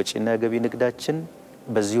ወደባችን የወጪና ገቢ ንግዳችን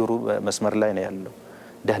በዚሁ መስመር ላይ ነው ያለው።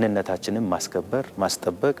 ደህንነታችንን ማስከበር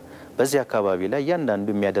ማስጠበቅ በዚህ አካባቢ ላይ ያንዳንዱ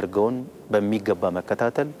የሚያደርገውን በሚገባ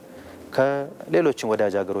መከታተል ከሌሎች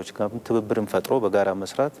ወዳጅ ሀገሮች ጋር ትብብርን ፈጥሮ በጋራ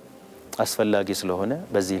መስራት አስፈላጊ ስለሆነ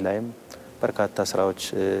በዚህ ላይም በርካታ ስራዎች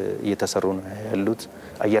እየተሰሩ ነው ያሉት።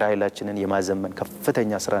 አየር ኃይላችንን የማዘመን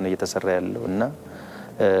ከፍተኛ ስራ ነው እየተሰራ ያለው እና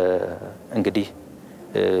እንግዲህ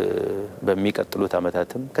በሚቀጥሉት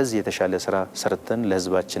አመታትም ከዚህ የተሻለ ስራ ሰርተን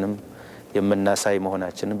ለህዝባችንም የምናሳይ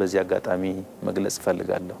መሆናችንን በዚህ አጋጣሚ መግለጽ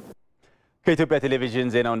ፈልጋለሁ። ከኢትዮጵያ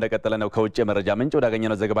ቴሌቪዥን ዜናው እንደቀጠለ ነው። ከውጭ መረጃ ምንጭ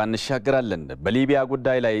ወዳገኘነው ዘገባ እንሻገራለን። በሊቢያ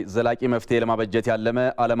ጉዳይ ላይ ዘላቂ መፍትሄ ለማበጀት ያለመ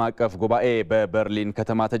ዓለም አቀፍ ጉባኤ በበርሊን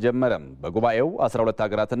ከተማ ተጀመረ። በጉባኤው 12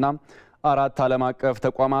 ሀገራትና 4 ዓለም አቀፍ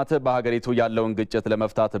ተቋማት በሀገሪቱ ያለውን ግጭት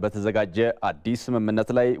ለመፍታት በተዘጋጀ አዲስ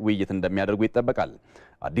ስምምነት ላይ ውይይት እንደሚያደርጉ ይጠበቃል።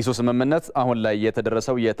 አዲሱ ስምምነት አሁን ላይ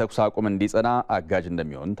የተደረሰው የተኩስ አቁም እንዲጸና አጋዥ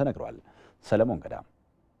እንደሚሆን ተነግሯል። ሰለሞን ገዳ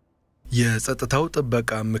የጸጥታው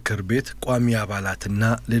ጥበቃ ምክር ቤት ቋሚ አባላትና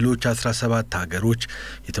ሌሎች 17 ሀገሮች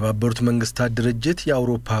የተባበሩት መንግስታት ድርጅት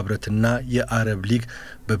የአውሮፓ ህብረትና የአረብ ሊግ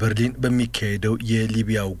በበርሊን በሚካሄደው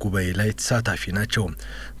የሊቢያው ጉባኤ ላይ ተሳታፊ ናቸው።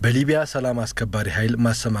 በሊቢያ ሰላም አስከባሪ ኃይል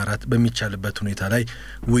ማሰማራት በሚቻልበት ሁኔታ ላይ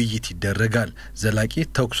ውይይት ይደረጋል። ዘላቂ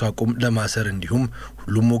ተኩስ አቁም ለማሰር እንዲሁም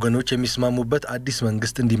ሁሉም ወገኖች የሚስማሙበት አዲስ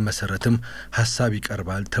መንግስት እንዲመሰረትም ሐሳብ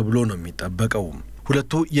ይቀርባል ተብሎ ነው የሚጠበቀው።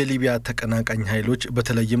 ሁለቱ የሊቢያ ተቀናቃኝ ኃይሎች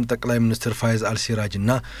በተለይም ጠቅላይ ሚኒስትር ፋይዝ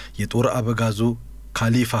አልሲራጅና የጦር አበጋዙ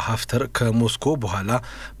ካሊፋ ሀፍተር ከሞስኮ በኋላ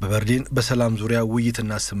በበርሊን በሰላም ዙሪያ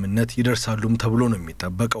ውይይትና ስምምነት ይደርሳሉም ተብሎ ነው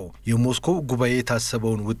የሚጠበቀው። የሞስኮ ጉባኤ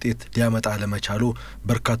የታሰበውን ውጤት ሊያመጣ ለመቻሉ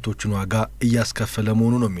በርካቶችን ዋጋ እያስከፈለ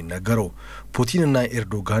መሆኑ ነው የሚነገረው። ፑቲንና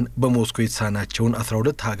ኤርዶጋን በሞስኮ የተሳናቸውን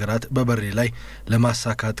 12 ሀገራት በበርሊን ላይ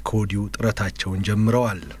ለማሳካት ከወዲሁ ጥረታቸውን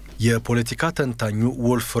ጀምረዋል። የፖለቲካ ተንታኙ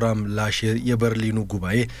ወልፍራም ላሼር የበርሊኑ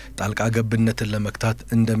ጉባኤ ጣልቃ ገብነትን ለመክታት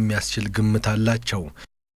እንደሚያስችል ግምት አላቸው።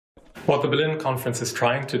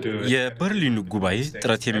 የበርሊኑ ጉባኤ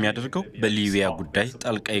ጥረት የሚያደርገው በሊቢያ ጉዳይ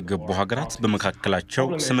ጣልቃ የገቡ ሀገራት በመካከላቸው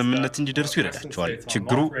ስምምነት እንዲደርሱ ይረዳቸዋል።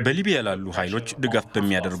 ችግሩ በሊቢያ ላሉ ኃይሎች ድጋፍ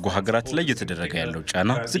በሚያደርጉ ሀገራት ላይ እየተደረገ ያለው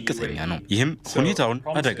ጫና ዝቅተኛ ነው። ይህም ሁኔታውን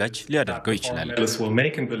አደጋች ሊያደርገው ይችላል።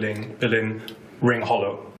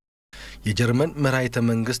 የጀርመን መራሒተ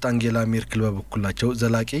መንግስት አንጌላ ሜርክል በበኩላቸው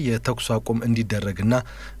ዘላቂ የተኩስ አቁም እንዲደረግና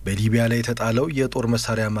በሊቢያ ላይ የተጣለው የጦር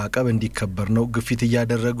መሳሪያ ማዕቀብ እንዲከበር ነው ግፊት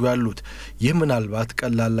እያደረጉ ያሉት። ይህ ምናልባት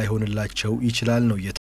ቀላል ላይሆንላቸው ይችላል ነው